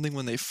Friday or something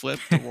when they flip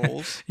the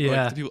roles.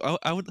 Yeah. Like the people,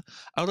 I would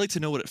like to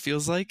know what it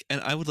feels like,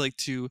 and I would like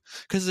to,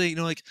 because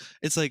like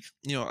it's like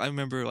I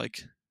remember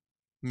like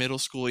middle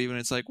school even,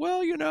 it's like, well,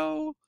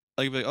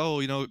 like,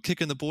 oh,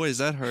 kicking the boys,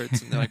 that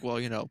hurts. And they're like,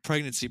 well,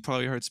 pregnancy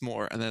probably hurts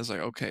more. And then it's like,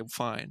 okay,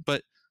 fine.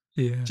 But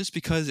Yeah. just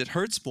because it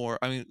hurts more,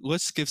 I mean,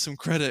 let's give some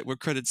credit where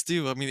credit's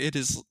due. I mean, it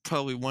is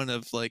probably one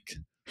of like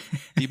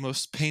the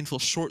most painful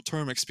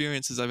short-term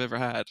experiences I've ever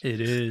had.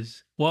 It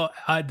is. Well,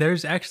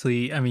 there's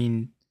actually, I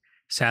mean,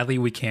 sadly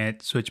we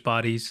can't switch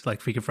bodies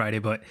like Freaky Friday,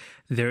 but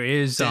there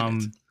is Damn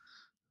it.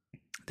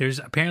 there's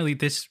apparently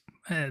this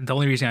the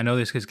only reason I know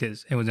this is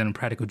because it was in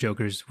Impractical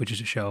Jokers, which is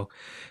a show,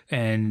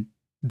 and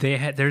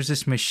there's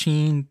this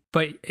machine,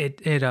 but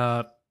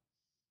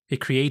it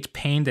creates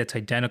pain that's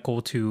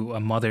identical to a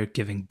mother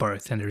giving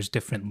birth, and there's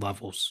different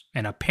levels,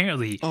 and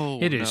apparently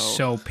Oh, it is no.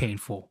 so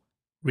painful,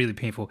 really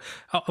painful.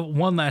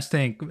 One last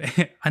thing,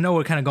 I know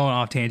we're kind of going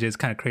off tangent, it's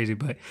kind of crazy,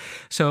 but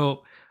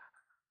so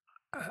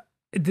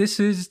this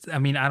is, I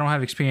mean, I don't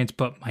have experience,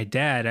 but my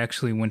dad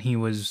actually, when he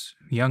was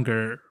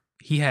younger,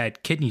 he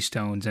had kidney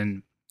stones,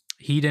 and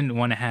he didn't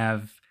want to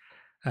have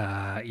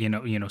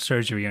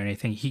surgery or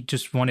anything. He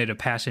just wanted to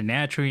pass it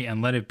naturally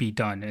and let it be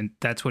done, and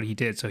that's what he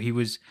did. So he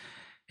was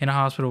in a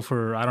hospital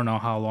for I don't know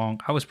how long.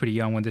 I was pretty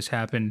young when this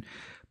happened,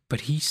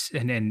 but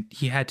and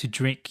he had to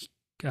drink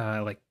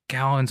like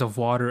gallons of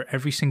water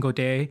every single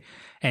day,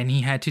 and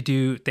they had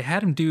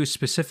him do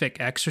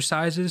specific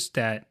exercises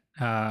that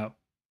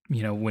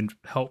would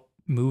help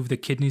move the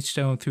kidney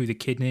stone through the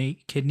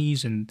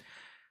kidneys and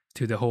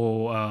through the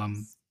whole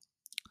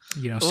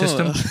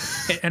system.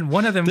 Ugh. And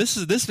one of them,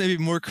 this may be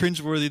more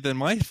cringeworthy than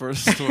my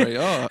first story.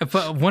 Oh,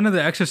 but one of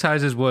the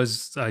exercises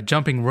was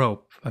jumping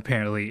rope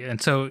apparently,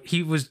 and so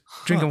he was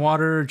drinking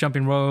water,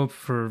 jumping rope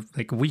for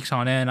like weeks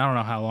on end. I don't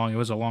know how long. It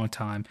was a long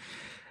time.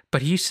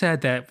 But he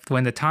said that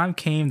when the time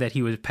came that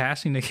he was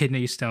passing the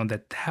kidney stone,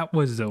 that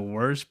was the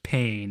worst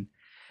pain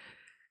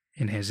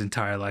in his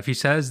entire life. He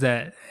says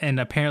that, and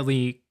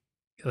apparently,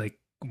 like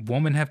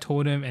women have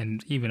told him,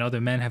 and even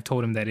other men have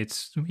told him that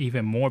it's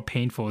even more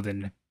painful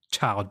than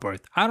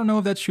childbirth. I don't know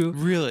if that's true.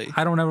 really?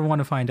 I don't ever want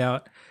to find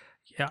out.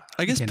 Yeah,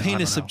 I guess I pain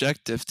don't is know.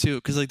 subjective too,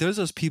 because like there's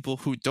those people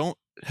who don't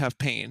have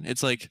pain.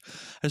 It's like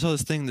I saw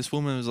this thing. This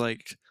woman was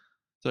like,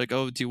 they're like,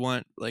 oh, do you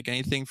want like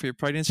anything for your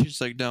pregnancy?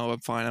 She's like, no, I'm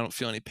fine. I don't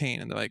feel any pain.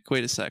 And they're like,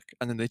 wait a sec.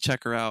 And then they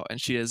check her out, and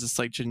she has this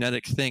like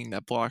genetic thing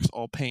that blocks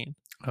all pain.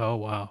 Oh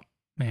wow,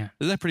 man.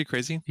 Isn't that pretty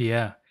crazy?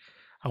 Yeah,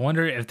 I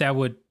wonder if that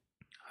would.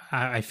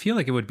 I feel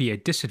like it would be a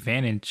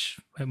disadvantage,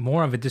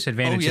 more of a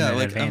disadvantage yeah, than an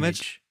like,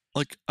 advantage.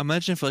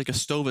 Imagine if like a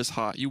stove is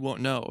hot, you won't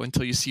know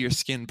until you see your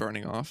skin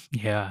burning off.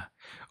 Yeah,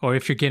 or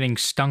if you're getting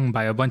stung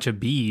by a bunch of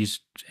bees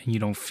and you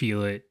don't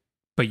feel it,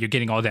 but you're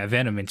getting all that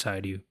venom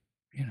inside you.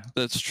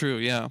 That's true.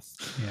 Yeah.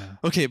 Yeah.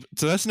 Okay,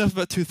 so that's enough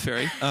about Tooth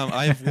Fairy.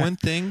 I have one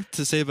thing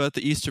to say about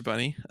the Easter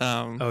Bunny.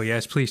 Oh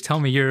yes, please tell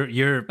me.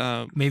 You're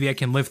maybe I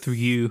can live through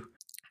you.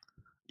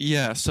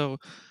 Yeah. So,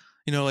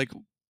 like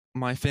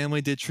my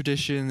family did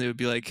tradition. It would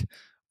be like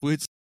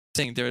we'd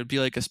sing. There would be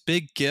like a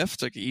big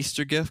gift, like an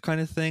Easter gift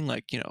kind of thing,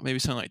 like maybe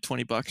something like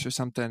 $20 or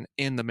something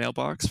in the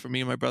mailbox for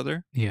me and my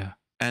brother. Yeah.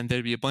 And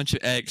there'd be a bunch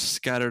of eggs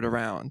scattered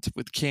around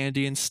with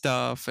candy and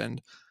stuff,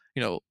 and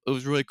it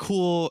was really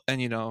cool.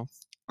 And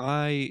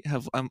I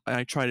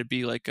try to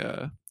be like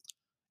a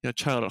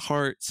child at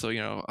heart, so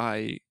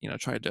I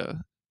tried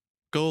to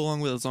go along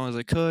with it as long as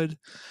I could, and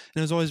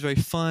it was always very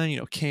fun.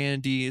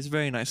 Candy. It's a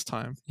very nice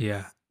time.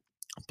 Yeah.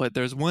 But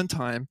there's one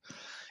time,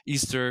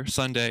 Easter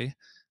Sunday,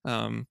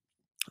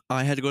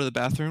 I had to go to the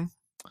bathroom,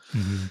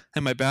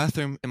 and my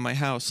bathroom in my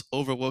house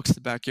overlooks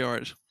the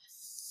backyard.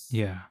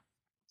 Yeah.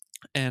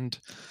 And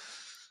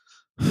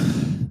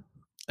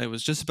it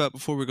was just about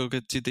before we go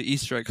get to the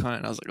Easter egg hunt,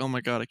 and I was like, oh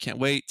my god, I can't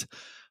wait.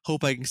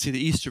 Hope I can see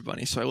the Easter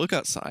Bunny. So I look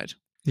outside.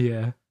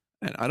 Yeah.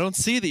 And I don't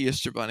see the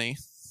Easter Bunny.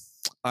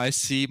 I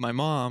see my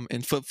mom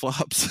in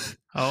flip-flops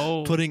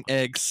putting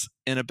eggs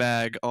in a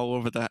bag all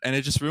over that, and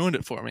it just ruined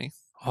it for me.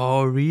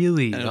 Oh,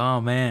 really? And Oh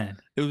man.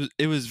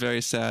 It was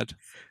very sad.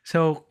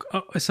 So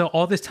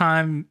all this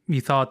time you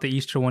thought the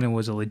Easter one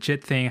was a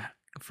legit thing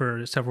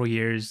for several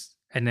years,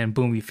 and then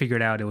boom, you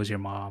figured out it was your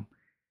mom,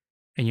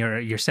 and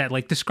you're sad.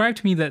 Like, describe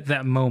to me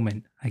that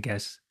moment, I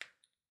guess.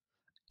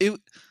 I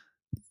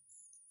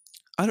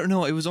don't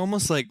know. It was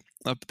almost like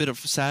a bit of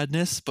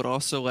sadness, but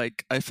also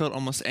like I felt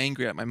almost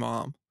angry at my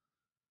mom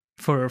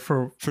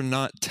for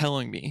not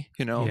telling me.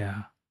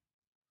 Yeah.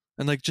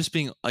 And like just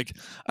being like,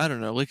 I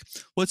don't know, like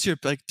what's your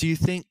like? Do you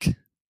think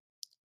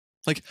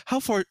like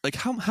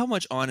how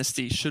much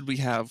honesty should we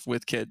have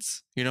with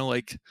kids?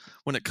 Like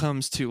when it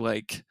comes to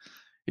like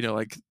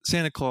like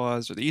Santa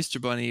Claus or the Easter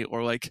Bunny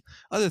or like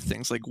other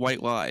things like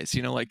white lies,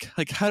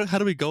 like how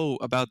do we go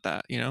about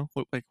that?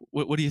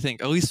 What do you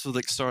think? At least with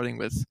like starting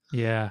with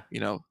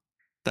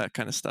that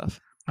kind of stuff.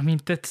 I mean,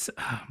 that's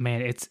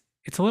man, it's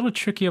a little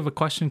tricky of a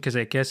question because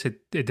I guess it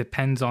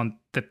depends on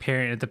the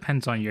parent, it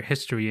depends on your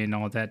history and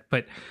all that.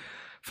 But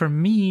for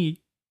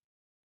me,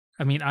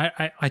 I mean,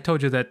 I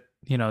told you that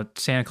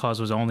Santa Claus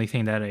was the only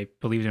thing that I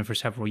believed in for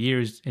several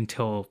years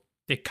until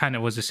it kind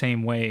of was the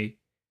same way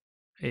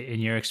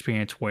in your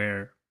experience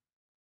where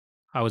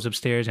I was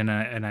upstairs and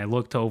I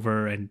looked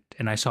over and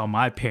I saw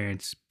my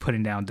parents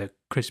putting down the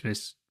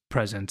Christmas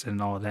presents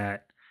and all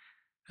that,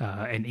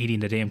 and eating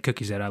the damn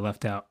cookies that I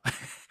left out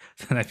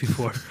the night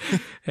before.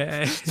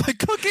 My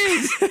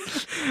cookies.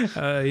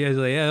 Yeah, it's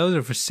like, yeah, those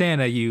are for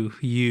Santa. You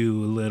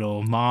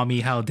little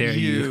mommy, how dare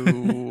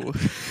you?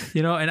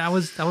 You know, and I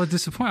was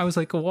disappointed. I was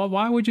like, well,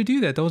 why would you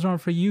do that? Those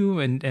aren't for you.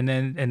 And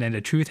then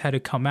the truth had to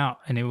come out,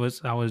 and I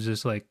was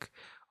just like,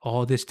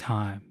 all this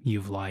time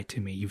you've lied to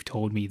me. You've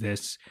told me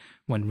this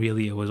when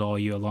really it was all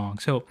you along.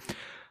 So,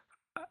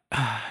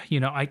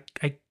 you know,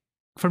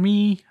 for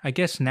me, I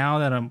guess now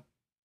that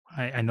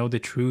I know the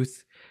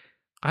truth,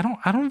 I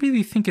don't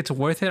really think it's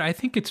worth it. I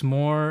think it's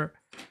more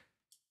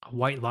a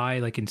white lie,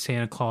 like in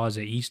Santa Claus,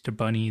 the Easter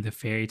Bunny, the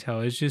fairy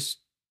tale. It's just,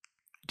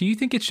 do you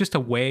think it's just a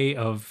way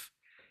of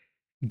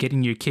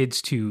getting your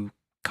kids to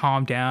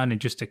calm down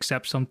and just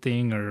accept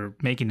something, or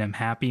making them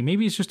happy?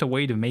 Maybe it's just a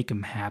way to make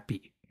them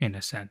happy in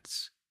a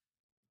sense.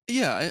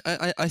 Yeah,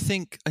 I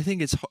think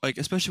it's like,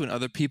 especially when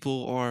other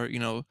people are,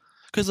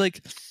 because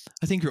like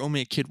I think you're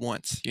only a kid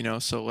once,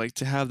 so like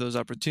to have those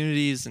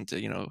opportunities and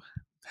to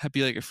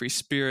be like a free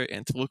spirit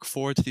and to look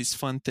forward to these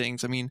fun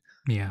things. I mean,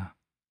 Yeah,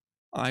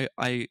 I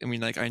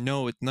mean, like I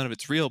know none of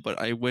it's real, but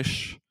I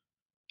wish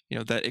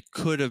that it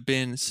could have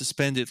been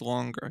suspended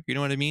longer. You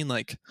know what I mean?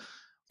 Like,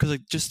 because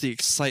like just the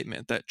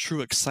excitement, that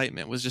true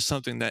excitement, was just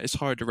something that is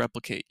hard to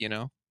replicate.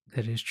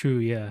 that is true.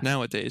 Yeah.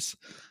 Nowadays.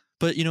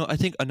 But I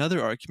think another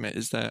argument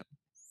is that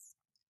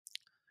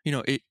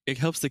it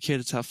helps the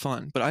kids have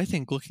fun. But I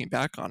think looking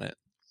back on it,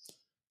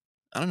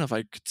 I don't know if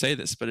I could say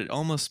this, but it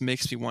almost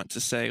makes me want to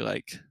say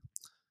like,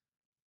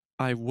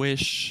 I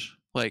wish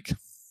I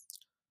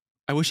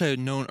had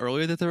known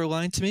earlier that they were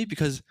lying to me,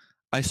 because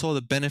I saw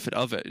the benefit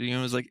of it. It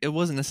was like, it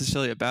wasn't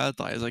necessarily a bad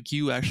lie. It's like,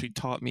 you actually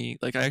taught me,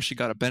 like I actually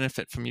got a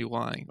benefit from you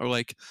lying. Or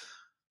like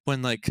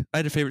when like I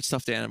had a favorite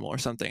stuffed animal or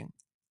something,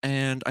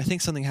 and I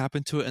think something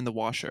happened to it in the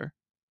washer.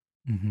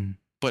 Mm-hmm.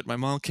 But my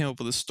mom came up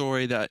with a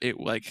story that it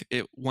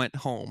went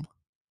home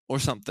or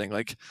something.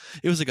 Like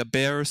it was like a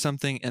bear or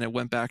something, and it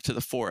went back to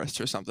the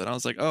forest or something. I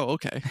was like, oh,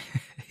 okay.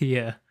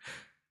 Yeah.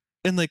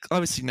 And like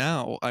obviously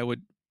now I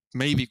would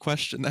maybe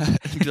question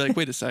that and be like,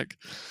 wait a sec.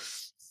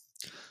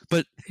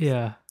 But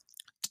Yeah.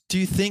 do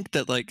you think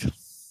that like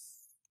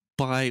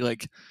by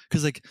like,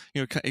 because like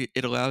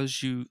it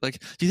allows you,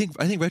 like, I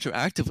think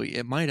retroactively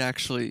it might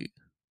actually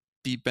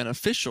be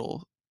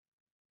beneficial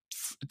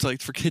to,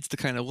 like, for kids to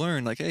kind of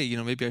learn like, hey,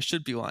 maybe I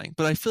should be lying.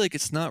 But I feel like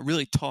it's not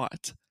really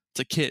taught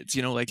to kids.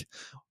 Like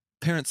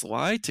parents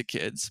lie to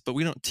kids, but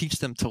we don't teach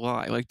them to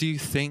lie. Like, do you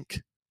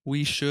think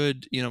we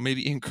should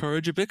maybe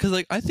encourage a bit? Because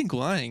like I think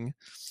lying,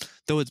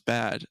 though it's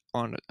bad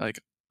on like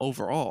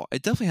overall,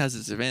 it definitely has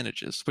its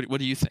advantages. What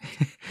do you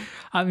think?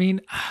 I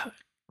mean,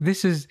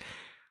 this is.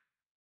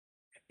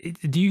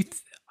 Do you?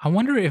 I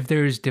wonder if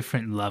there's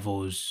different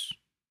levels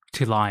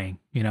to lying.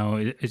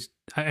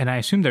 And I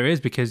assume there is,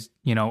 because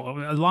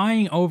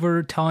lying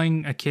over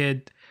telling a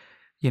kid,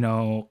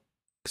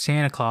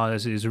 Santa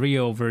Claus is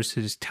real,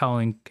 versus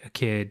telling a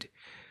kid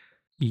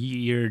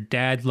your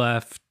dad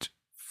left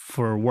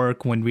for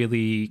work when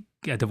really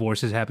a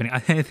divorce is happening. I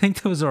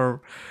think those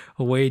are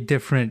way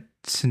different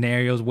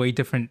scenarios, way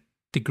different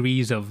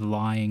degrees of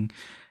lying.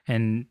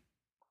 And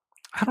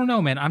I don't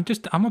know, man.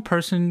 I'm a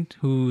person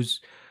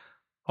who's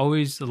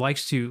always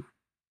likes to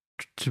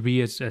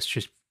be as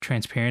just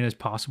transparent as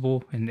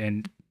possible,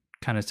 and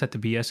kind of set the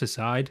BS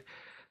aside.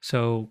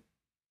 So,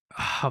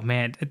 oh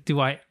man,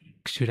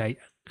 should I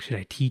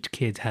teach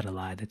kids how to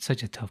lie? That's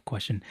such a tough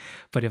question.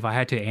 But if I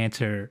had to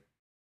answer,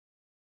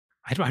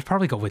 I'd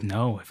probably go with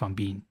no. If I'm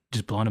being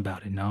just blunt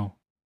about it, no.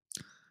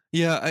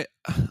 Yeah,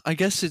 I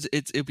guess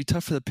it'd be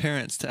tough for the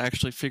parents to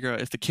actually figure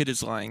out if the kid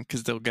is lying,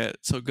 because they'll get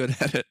so good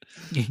at it.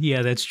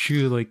 Yeah, that's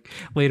true. Like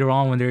later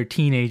on when they're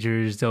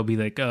teenagers, they'll be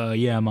like,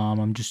 yeah, mom,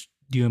 I'm just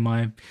doing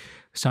my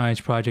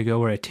science project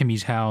over at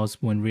Timmy's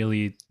house," when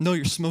really, no,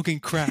 you're smoking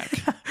crack.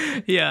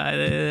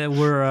 yeah,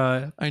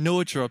 we're I know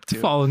what you're up to.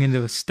 following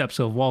into the steps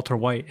of Walter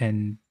White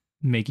and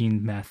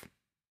making meth.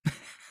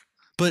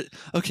 But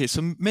okay,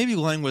 so maybe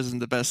lying wasn't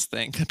the best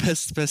thing.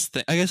 Best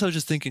thing. I guess I was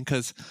just thinking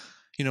because,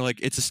 like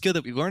it's a skill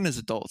that we learn as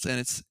adults, and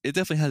it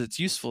definitely has its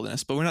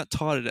usefulness, but we're not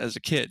taught it as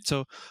a kid.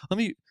 So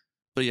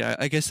but yeah,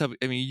 I guess I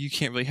mean you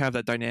can't really have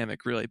that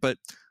dynamic really. But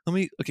let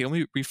me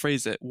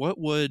rephrase it. What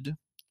would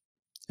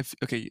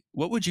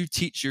you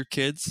teach your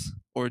kids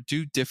or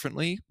do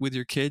differently with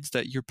your kids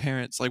that your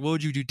parents, like, what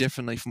would you do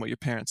differently from what your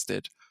parents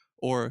did?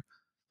 Or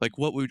like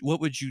what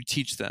would you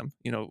teach them,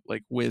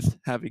 like with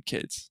having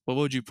kids? What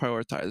would you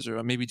prioritize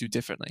or maybe do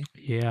differently?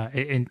 Yeah,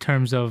 in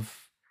terms of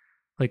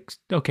like,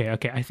 okay,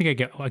 I think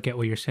I get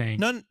what you're saying.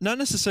 Not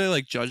necessarily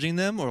like judging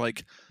them or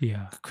like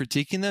Yeah,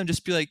 critiquing them,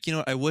 just be like,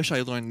 I wish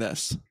I learned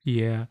this.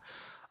 yeah.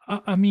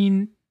 I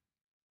mean,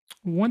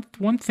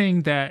 one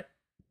thing that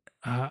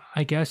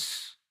I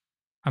guess,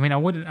 I mean, I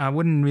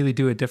wouldn't really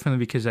do it differently,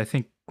 because I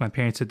think my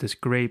parents did this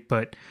great.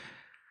 But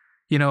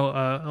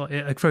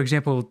like for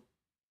example,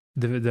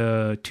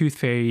 the tooth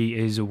fairy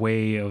is a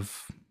way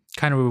of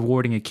kind of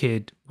rewarding a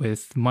kid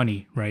with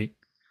money, right?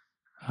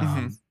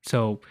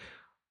 So,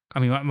 I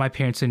mean, my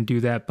parents didn't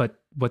do that, but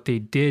what they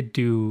did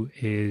do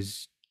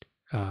is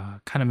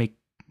kind of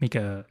make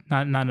a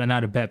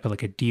not a bet, but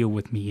like a deal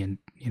with me. And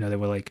they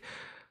were like,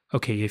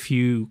 okay, if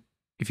you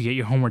get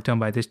your homework done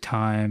by this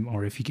time,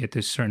 or if you get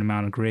this certain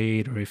amount of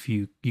grade, or if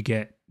you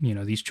get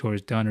these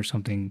chores done or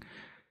something,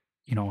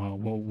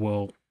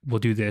 we'll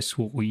do this.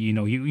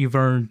 You've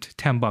earned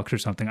 $10 or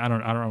something. I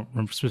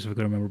don't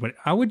specifically remember, but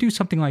I would do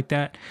something like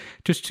that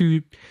just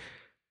to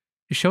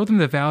show them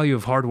the value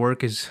of hard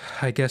work is,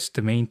 I guess,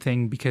 the main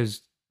thing,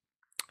 because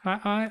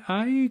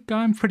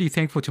I'm pretty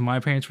thankful to my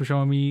parents for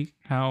showing me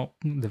how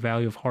the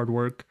value of hard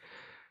work.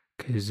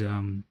 Because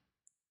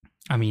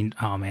I mean,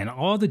 oh man,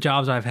 all the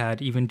jobs I've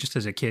had, even just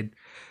as a kid,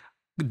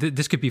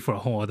 this could be for a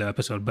whole other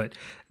episode, but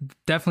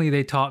definitely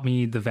they taught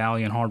me the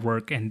value in hard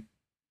work. And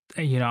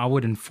I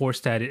would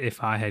enforce that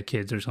if I had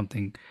kids or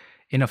something,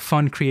 in a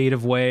fun,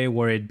 creative way,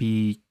 where it'd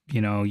be,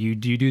 you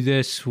do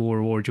this, we'll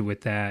reward you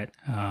with that.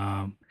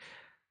 I'm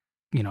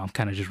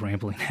kind of just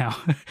rambling now,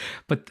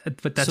 but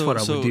that's what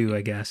I would do,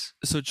 I guess.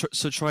 So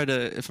try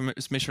to, if I'm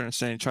just make sure I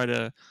understand, try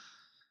to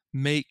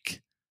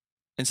make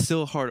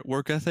instill hard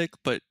work ethic,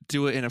 but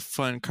do it in a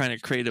fun, kind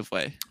of creative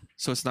way.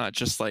 So it's not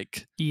just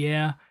like,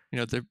 yeah,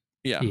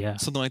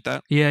 something like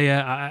that.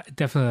 Yeah, I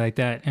definitely like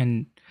that.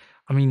 And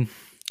I mean,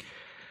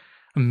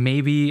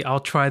 maybe I'll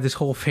try this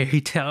whole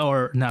fairy tale,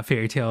 or not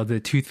fairy tale, the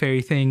tooth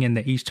fairy thing and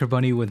the Easter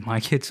bunny with my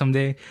kids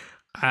someday.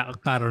 I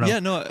don't know. Yeah,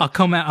 no.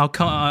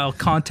 I'll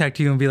contact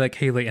you and be like,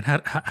 hey, Leighton,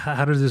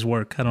 how does this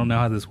work? I don't know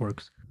how this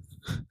works.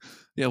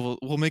 Yeah,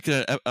 we'll make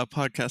it a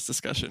podcast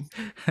discussion.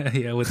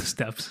 Yeah, with the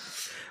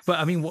steps. But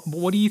I mean,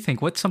 what do you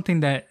think? What's something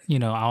that,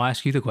 I'll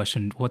ask you the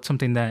question. What's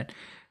something that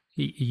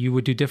you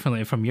would do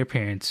differently from your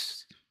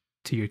parents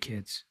to your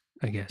kids,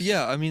 I guess?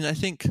 Yeah, I mean, I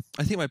think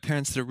my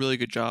parents did a really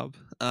good job,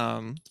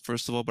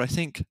 first of all. But I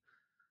think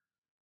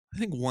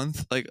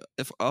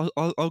if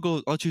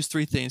I'll choose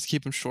three things,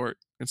 keep them short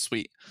and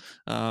sweet.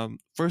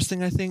 First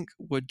thing I think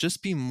would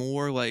just be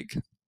more like,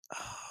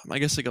 I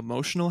guess, like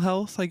emotional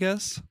health, I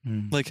guess.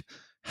 Like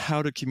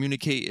how to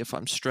communicate if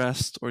I'm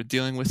stressed or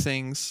dealing with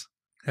things.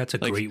 That's a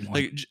great one.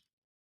 Like,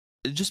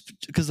 just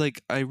because,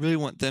 like, I really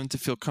want them to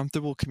feel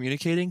comfortable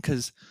communicating,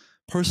 because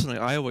personally,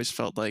 I always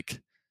felt like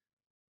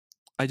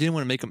I didn't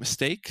want to make a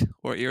mistake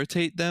or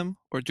irritate them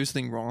or do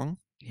something wrong.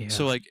 Yeah.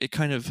 So, like, it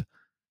kind of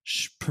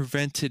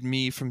prevented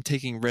me from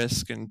taking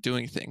risk and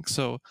doing things.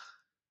 So,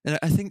 and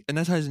I think, and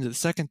that ties into the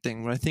second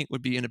thing, what I think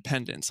would be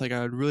independence. Like,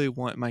 I would really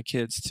want my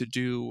kids to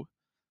do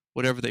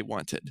whatever they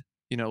wanted,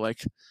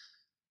 like,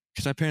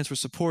 because my parents were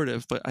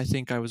supportive, but I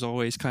think I was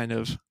always kind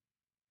of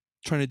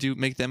trying to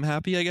make them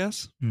happy, I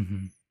guess.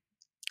 Mm-hmm.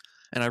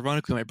 And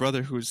ironically, my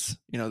brother, who's,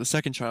 the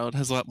second child,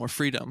 has a lot more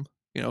freedom,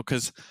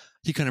 because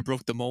he kind of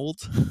broke the mold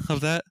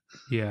of that.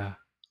 Yeah.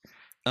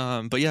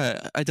 But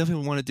yeah, I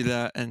definitely want to do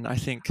that. And I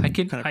think I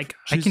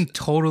can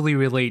totally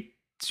relate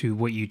to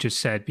what you just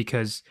said,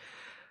 because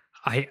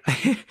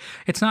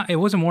it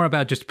wasn't more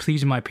about just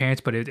pleasing my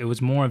parents, but it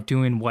was more of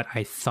doing what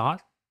I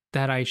thought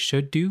that I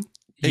should do.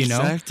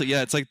 Exactly.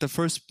 Yeah. It's like the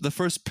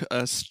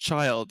first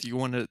child, you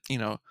want to,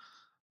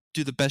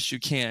 do the best you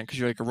can, because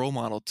you're like a role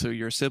model to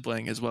your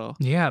sibling as well.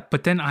 Yeah.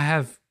 But then I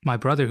have my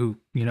brother who,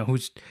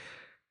 who's,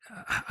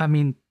 I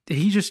mean,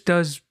 he just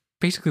does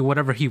basically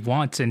whatever he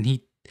wants. And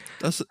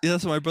that's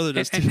what my brother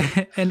does too.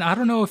 And I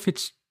don't know if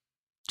it's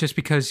just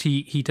because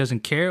he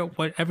doesn't care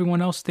what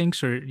everyone else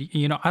thinks, or,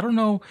 I don't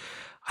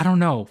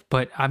know.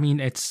 But I mean,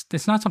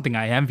 it's not something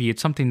I envy.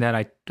 It's something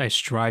that I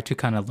strive to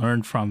kind of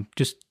learn from.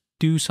 Just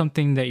do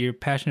something that you're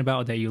passionate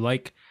about, that you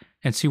like,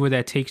 and see where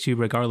that takes you,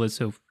 regardless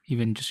of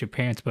even just your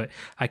parents. But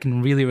I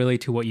can really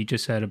relate to what you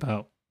just said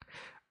about,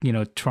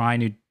 trying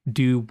to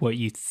do what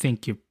you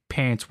think your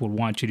parents would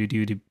want you to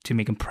do to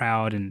make them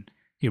proud, and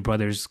your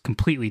brother's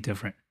completely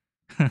different.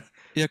 Yeah,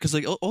 because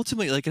like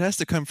ultimately, like, it has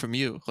to come from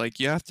you. Like,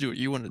 you have to do what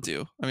you want to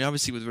do. I mean,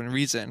 obviously within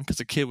reason, because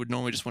a kid would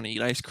normally just want to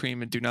eat ice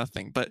cream and do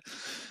nothing. But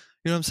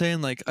you know what I'm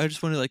saying? Like, I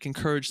just want to like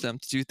encourage them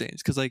to do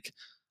things, because like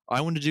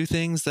I want to do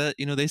things that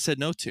they said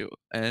no to,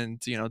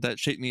 and that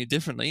shaped me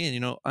differently,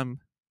 and I'm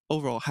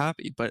overall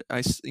happy. But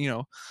it's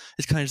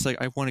kind of just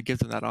like I want to give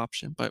them that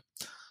option. But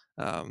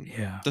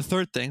Yeah. the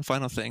third thing,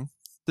 final thing,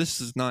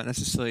 this is not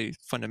necessarily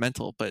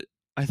fundamental, but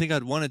I think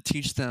I'd want to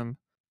teach them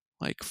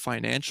like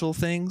financial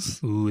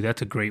things. Ooh,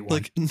 that's a great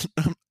one. Like,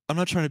 I'm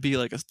not trying to be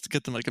like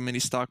get them like a mini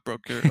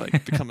stockbroker,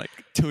 like become like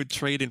to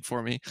trading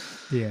for me.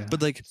 Yeah.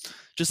 But like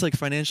just like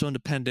financial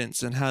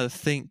independence, and how to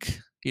think,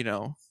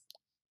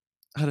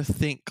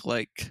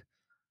 like,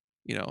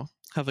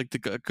 have like the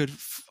good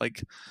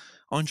like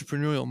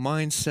entrepreneurial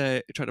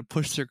mindset, try to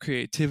push their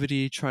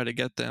creativity, try to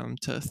get them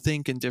to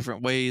think in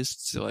different ways,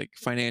 to like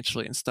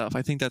financially and stuff.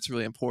 I think that's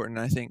really important.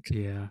 I think,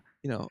 yeah,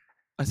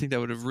 I think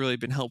that would have really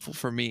been helpful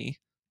for me.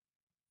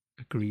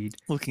 Agreed.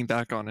 Looking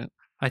back on it.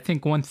 I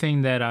think one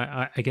thing that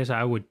I guess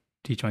I would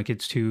teach my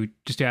kids to,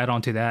 just to add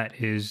on to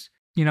that, is,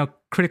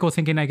 critical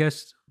thinking, I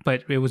guess,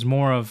 but it was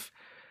more of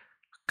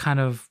kind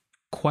of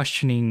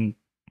questioning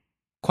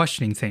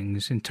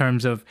things, in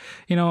terms of,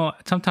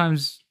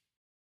 sometimes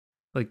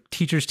like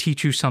teachers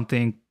teach you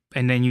something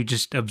and then you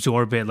just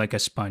absorb it like a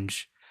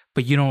sponge.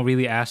 but you don't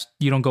really ask.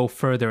 You don't go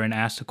further and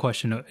ask the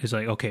question. Is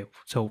like, okay,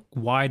 so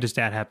why does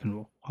that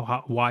happen?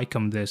 Why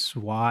come this?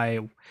 Why,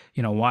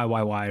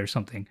 why, or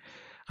something.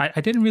 I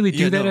didn't really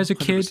Yeah, do that no, as a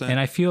kid, 100%. and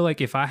I feel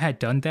like if I had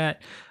done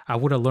that, I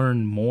would have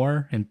learned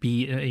more and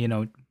be,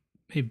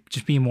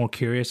 just being more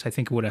curious. I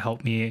think it would have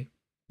helped me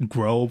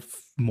grow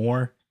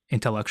more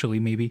intellectually,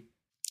 maybe.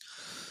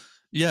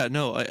 Yeah,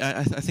 no,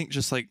 I think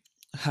just like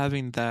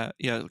having that,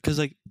 yeah, because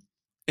like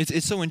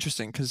it's so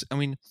interesting because I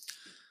mean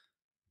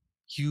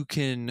you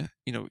can,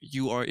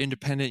 you are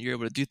independent, you're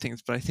able to do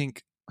things, but I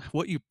think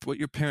what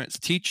your parents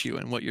teach you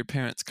and what your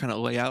parents kind of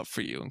lay out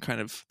for you and kind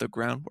of the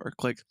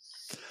groundwork, like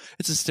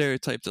it's a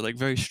stereotype that like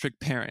very strict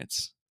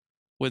parents,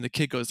 when the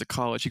kid goes to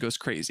college, he goes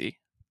crazy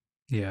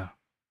Yeah.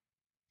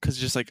 because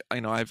just like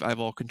I've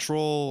all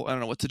control, I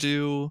don't know what to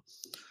do,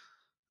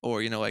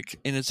 or like,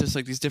 and it's just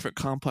like these different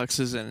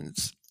complexes, and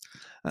it's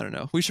I don't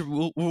know.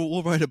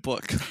 We'll write a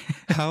book,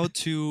 how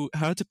to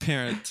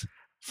parent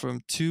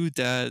from two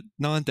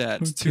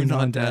non-dads, two Two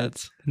non-dads.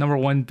 non-dads. Number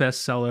one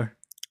bestseller.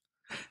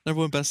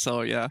 Number one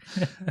bestseller, yeah.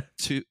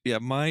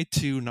 My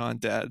two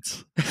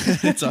non-dads.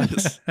 It's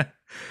us.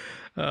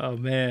 Oh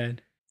man.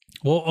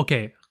 Well,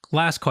 okay.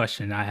 Last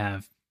question I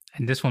have,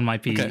 and this one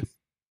might Okay. be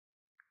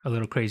a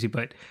little crazy,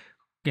 but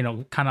kind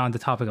of on the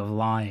topic of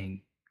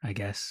lying, I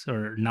guess,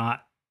 or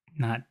not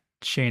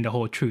sharing the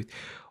whole truth.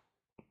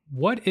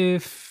 What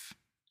if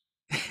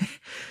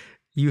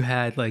you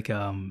had like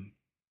a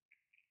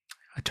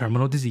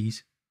terminal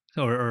disease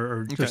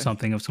or Okay.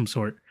 something of some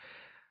sort,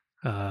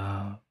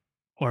 uh,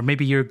 or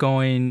maybe you're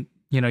going,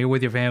 you're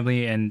with your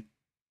family and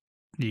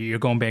you're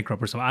going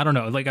bankrupt or something. I don't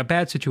know, like a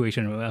bad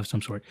situation of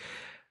some sort,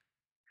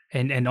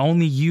 and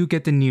only you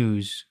get the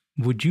news.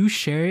 Would you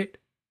share it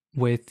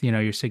with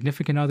your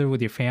significant other,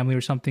 with your family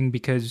or something,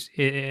 because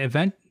it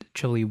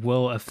eventually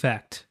will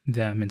affect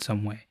them in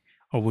some way,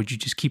 or would you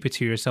just keep it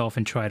to yourself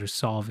and try to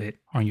solve it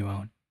on your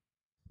own?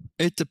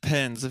 It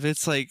depends. If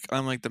it's like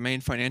I'm like the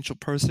main financial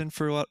person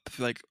for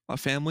like a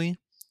family,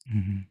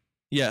 Hmm.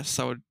 yes,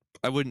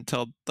 I wouldn't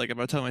tell, like if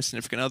I tell my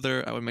significant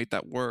other, I would make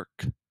that work.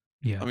 I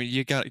Yeah. mean,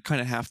 you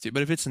kind of have to.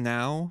 But if it's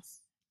now,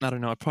 I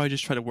don't know. I'd probably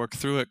just try to work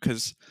through it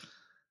because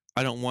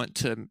I don't want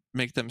to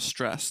make them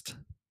stressed,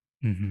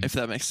 Hmm. if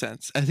that makes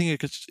sense. I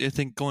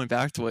think going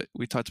back to what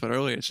we talked about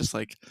earlier, it's just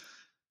like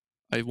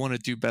I want to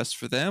do best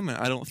for them, and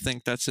I don't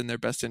think that's in their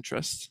best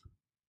interest.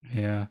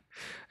 Yeah.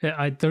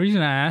 The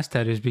reason I asked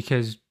that is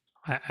because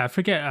I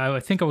forget. I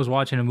think I was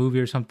watching a movie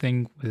or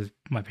something with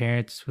my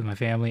parents, with my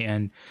family,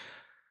 and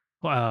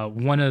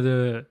one of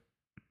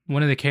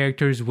the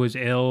characters was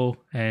ill,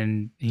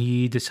 and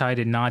he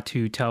decided not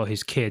to tell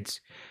his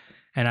kids.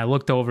 And I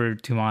looked over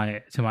to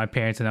my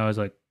parents, and I was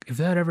like, "If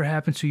that ever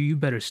happens to you, you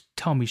better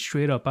tell me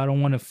straight up. I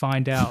don't want to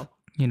find out,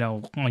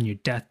 on your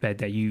deathbed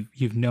that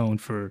you've known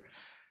for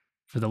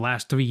the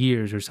last 3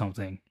 years or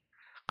something."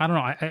 I don't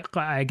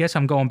know. I guess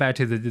I'm going back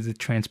to the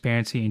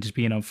transparency and just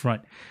being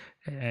upfront.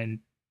 And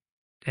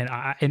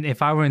and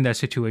if I were in that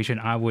situation,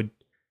 I would,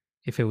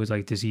 if it was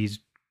like disease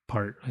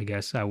part, I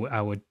guess I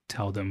would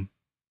tell them,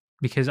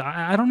 because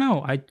I don't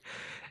know.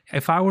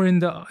 If I were in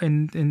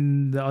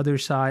the other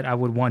side, I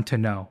would want to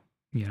know.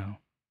 You know.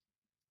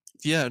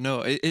 Yeah,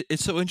 no,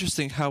 it's so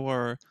interesting how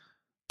our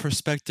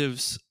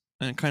perspectives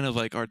and kind of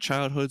like our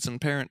childhoods and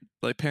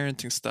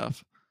parenting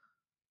stuff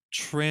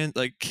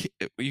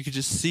you could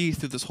just see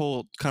through this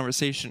whole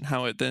conversation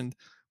how it then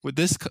with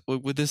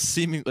this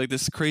seeming like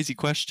this crazy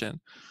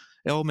question,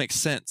 it all makes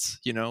sense,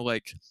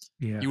 like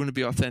Yeah. you want to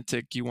be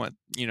authentic, you want,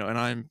 and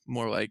I'm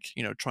more like,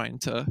 trying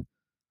to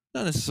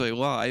not necessarily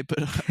lie, but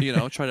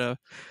try to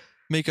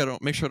make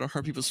sure I don't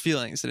hurt people's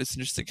feelings. And it's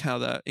interesting how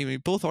that, I mean,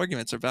 both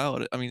arguments are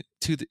valid. I mean,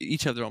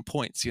 each have their own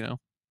points.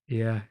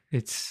 Yeah.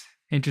 It's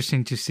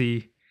interesting to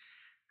see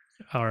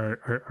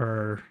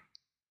our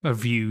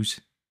views.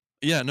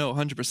 Yeah, no,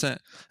 100%.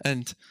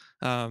 And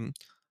um,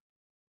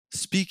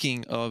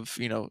 speaking of,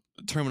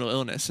 terminal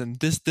illness, and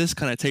this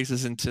kind of takes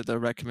us into the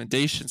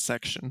recommendation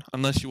section,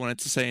 unless you wanted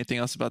to say anything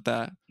else about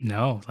that.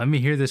 No, let me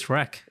hear this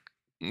wreck.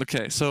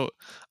 Okay, so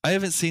I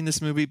haven't seen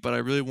this movie, but I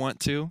really want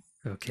to.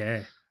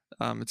 Okay.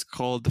 It's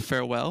called The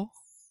Farewell.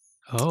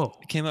 Oh.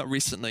 It came out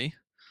recently.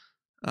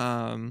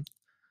 Um,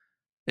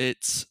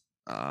 it's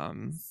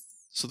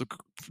so the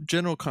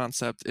general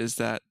concept is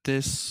that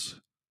this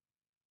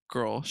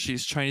girl,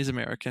 she's Chinese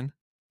American,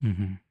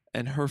 Mm-hmm.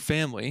 and her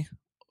family,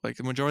 like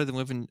the majority of them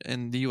live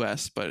in the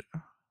US, but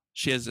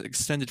she has an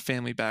extended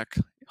family back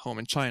home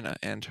in China,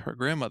 and her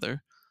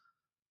grandmother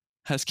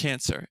has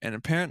cancer. And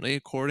apparently,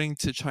 according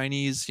to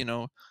Chinese,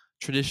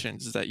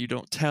 traditions, is that you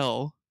don't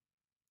tell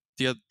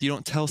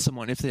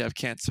someone if they have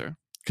cancer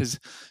because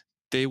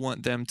they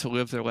want them to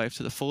live their life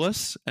to the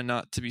fullest and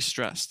not to be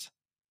stressed.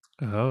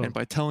 And Oh.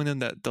 by telling them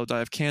that they'll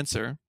die of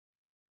cancer,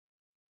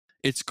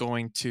 it's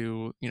going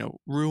to,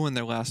 ruin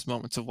their last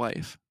moments of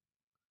life.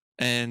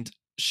 And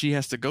she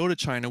has to go to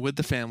China with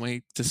the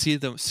family to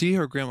see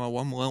her grandma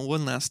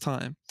one last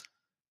time.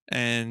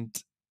 And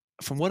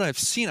from what I've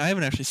seen, I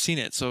haven't actually seen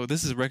it, so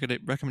this is a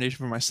recommendation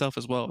for myself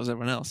as well as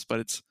everyone else. But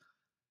it's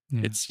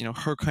Yeah. It's,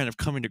 her kind of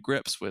coming to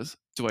grips with,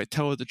 do I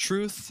tell her the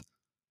truth?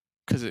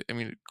 Because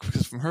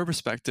from her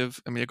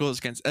perspective, it goes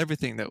against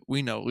everything that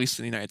we know, at least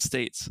in the United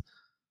States.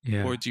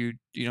 Yeah. Or do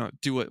you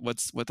do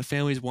what the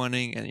family's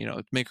wanting,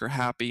 and make her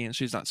happy and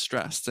she's not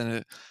stressed? And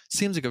it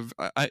seems like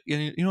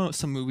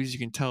some movies you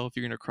can tell if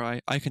you're gonna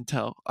cry. I can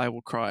tell I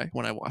will cry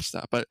when I watch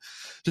that. But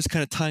just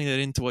kind of tying that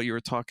into what you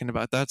were talking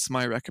about, that's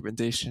my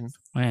recommendation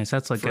Man, so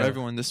that's like for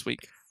everyone this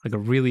week. Like a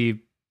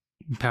really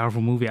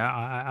powerful movie.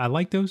 I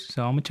like those,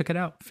 so I'm gonna check it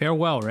out.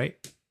 Farewell, right?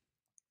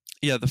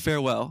 Yeah, The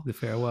Farewell. The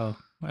Farewell.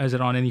 Is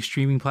it on any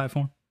streaming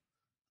platform?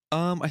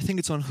 I think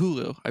it's on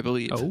Hulu, I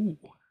believe. Oh,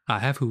 I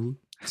have Hulu.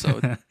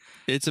 So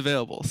it's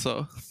available.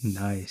 So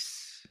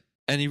nice.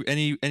 Any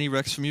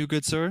recs from you,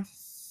 good sir?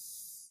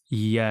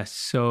 Yes.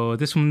 So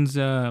this one's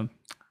a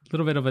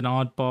little bit of an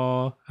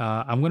oddball.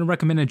 I'm going to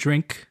recommend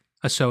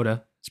a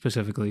soda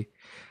specifically.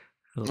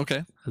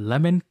 Okay.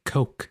 Lemon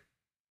Coke.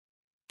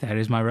 That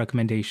is my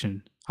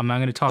recommendation. I'm not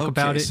going to talk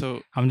about it.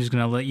 So I'm just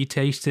going to let you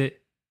taste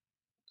it,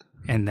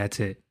 and that's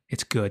it.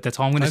 It's good. That's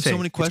all I'm going to say. I have so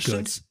many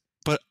questions,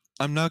 but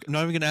I'm not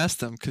even going to ask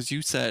them because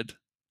you said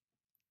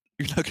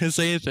you're not going to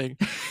say anything.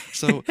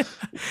 So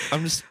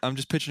I'm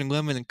just picturing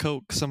lemon and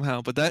Coke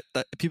somehow. But that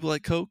people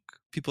like Coke,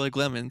 people like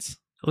lemons.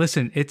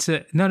 Listen, it's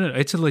a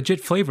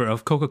legit flavor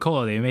of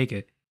Coca-Cola. They make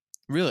it.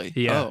 Really?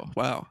 Yeah. Oh,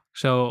 wow.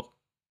 So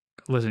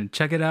listen,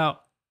 check it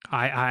out.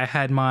 I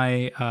had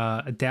my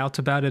doubts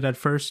about it at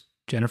first.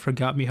 Jennifer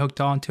got me hooked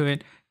onto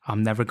it.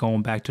 I'm never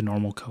going back to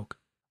normal Coke.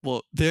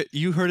 Well,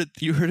 you heard it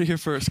here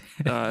first,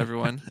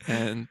 everyone.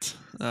 And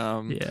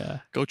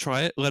go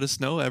try it. Let us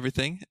know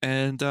everything.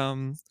 And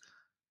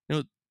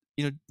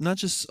not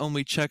just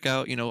only check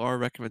out, our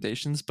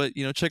recommendations, but,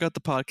 check out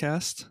the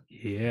podcast.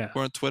 Yeah.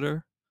 We're on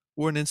Twitter.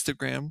 We're on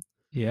Instagram.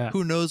 Yeah.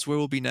 Who knows where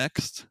we'll be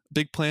next?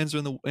 Big plans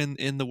are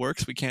in the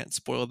works. We can't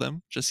spoil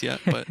them just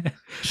yet, but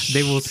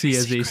they will see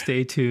as they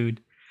stay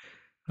tuned.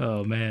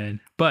 Oh,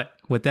 man. But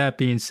with that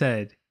being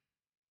said,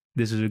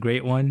 this is a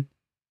great one,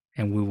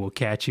 and we will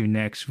catch you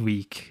next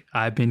week.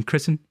 I've been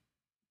Kristen.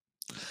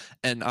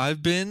 And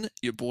I've been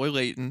your boy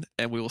Leighton,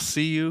 and we will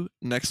see you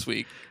next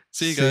week.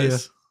 See you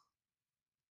guys.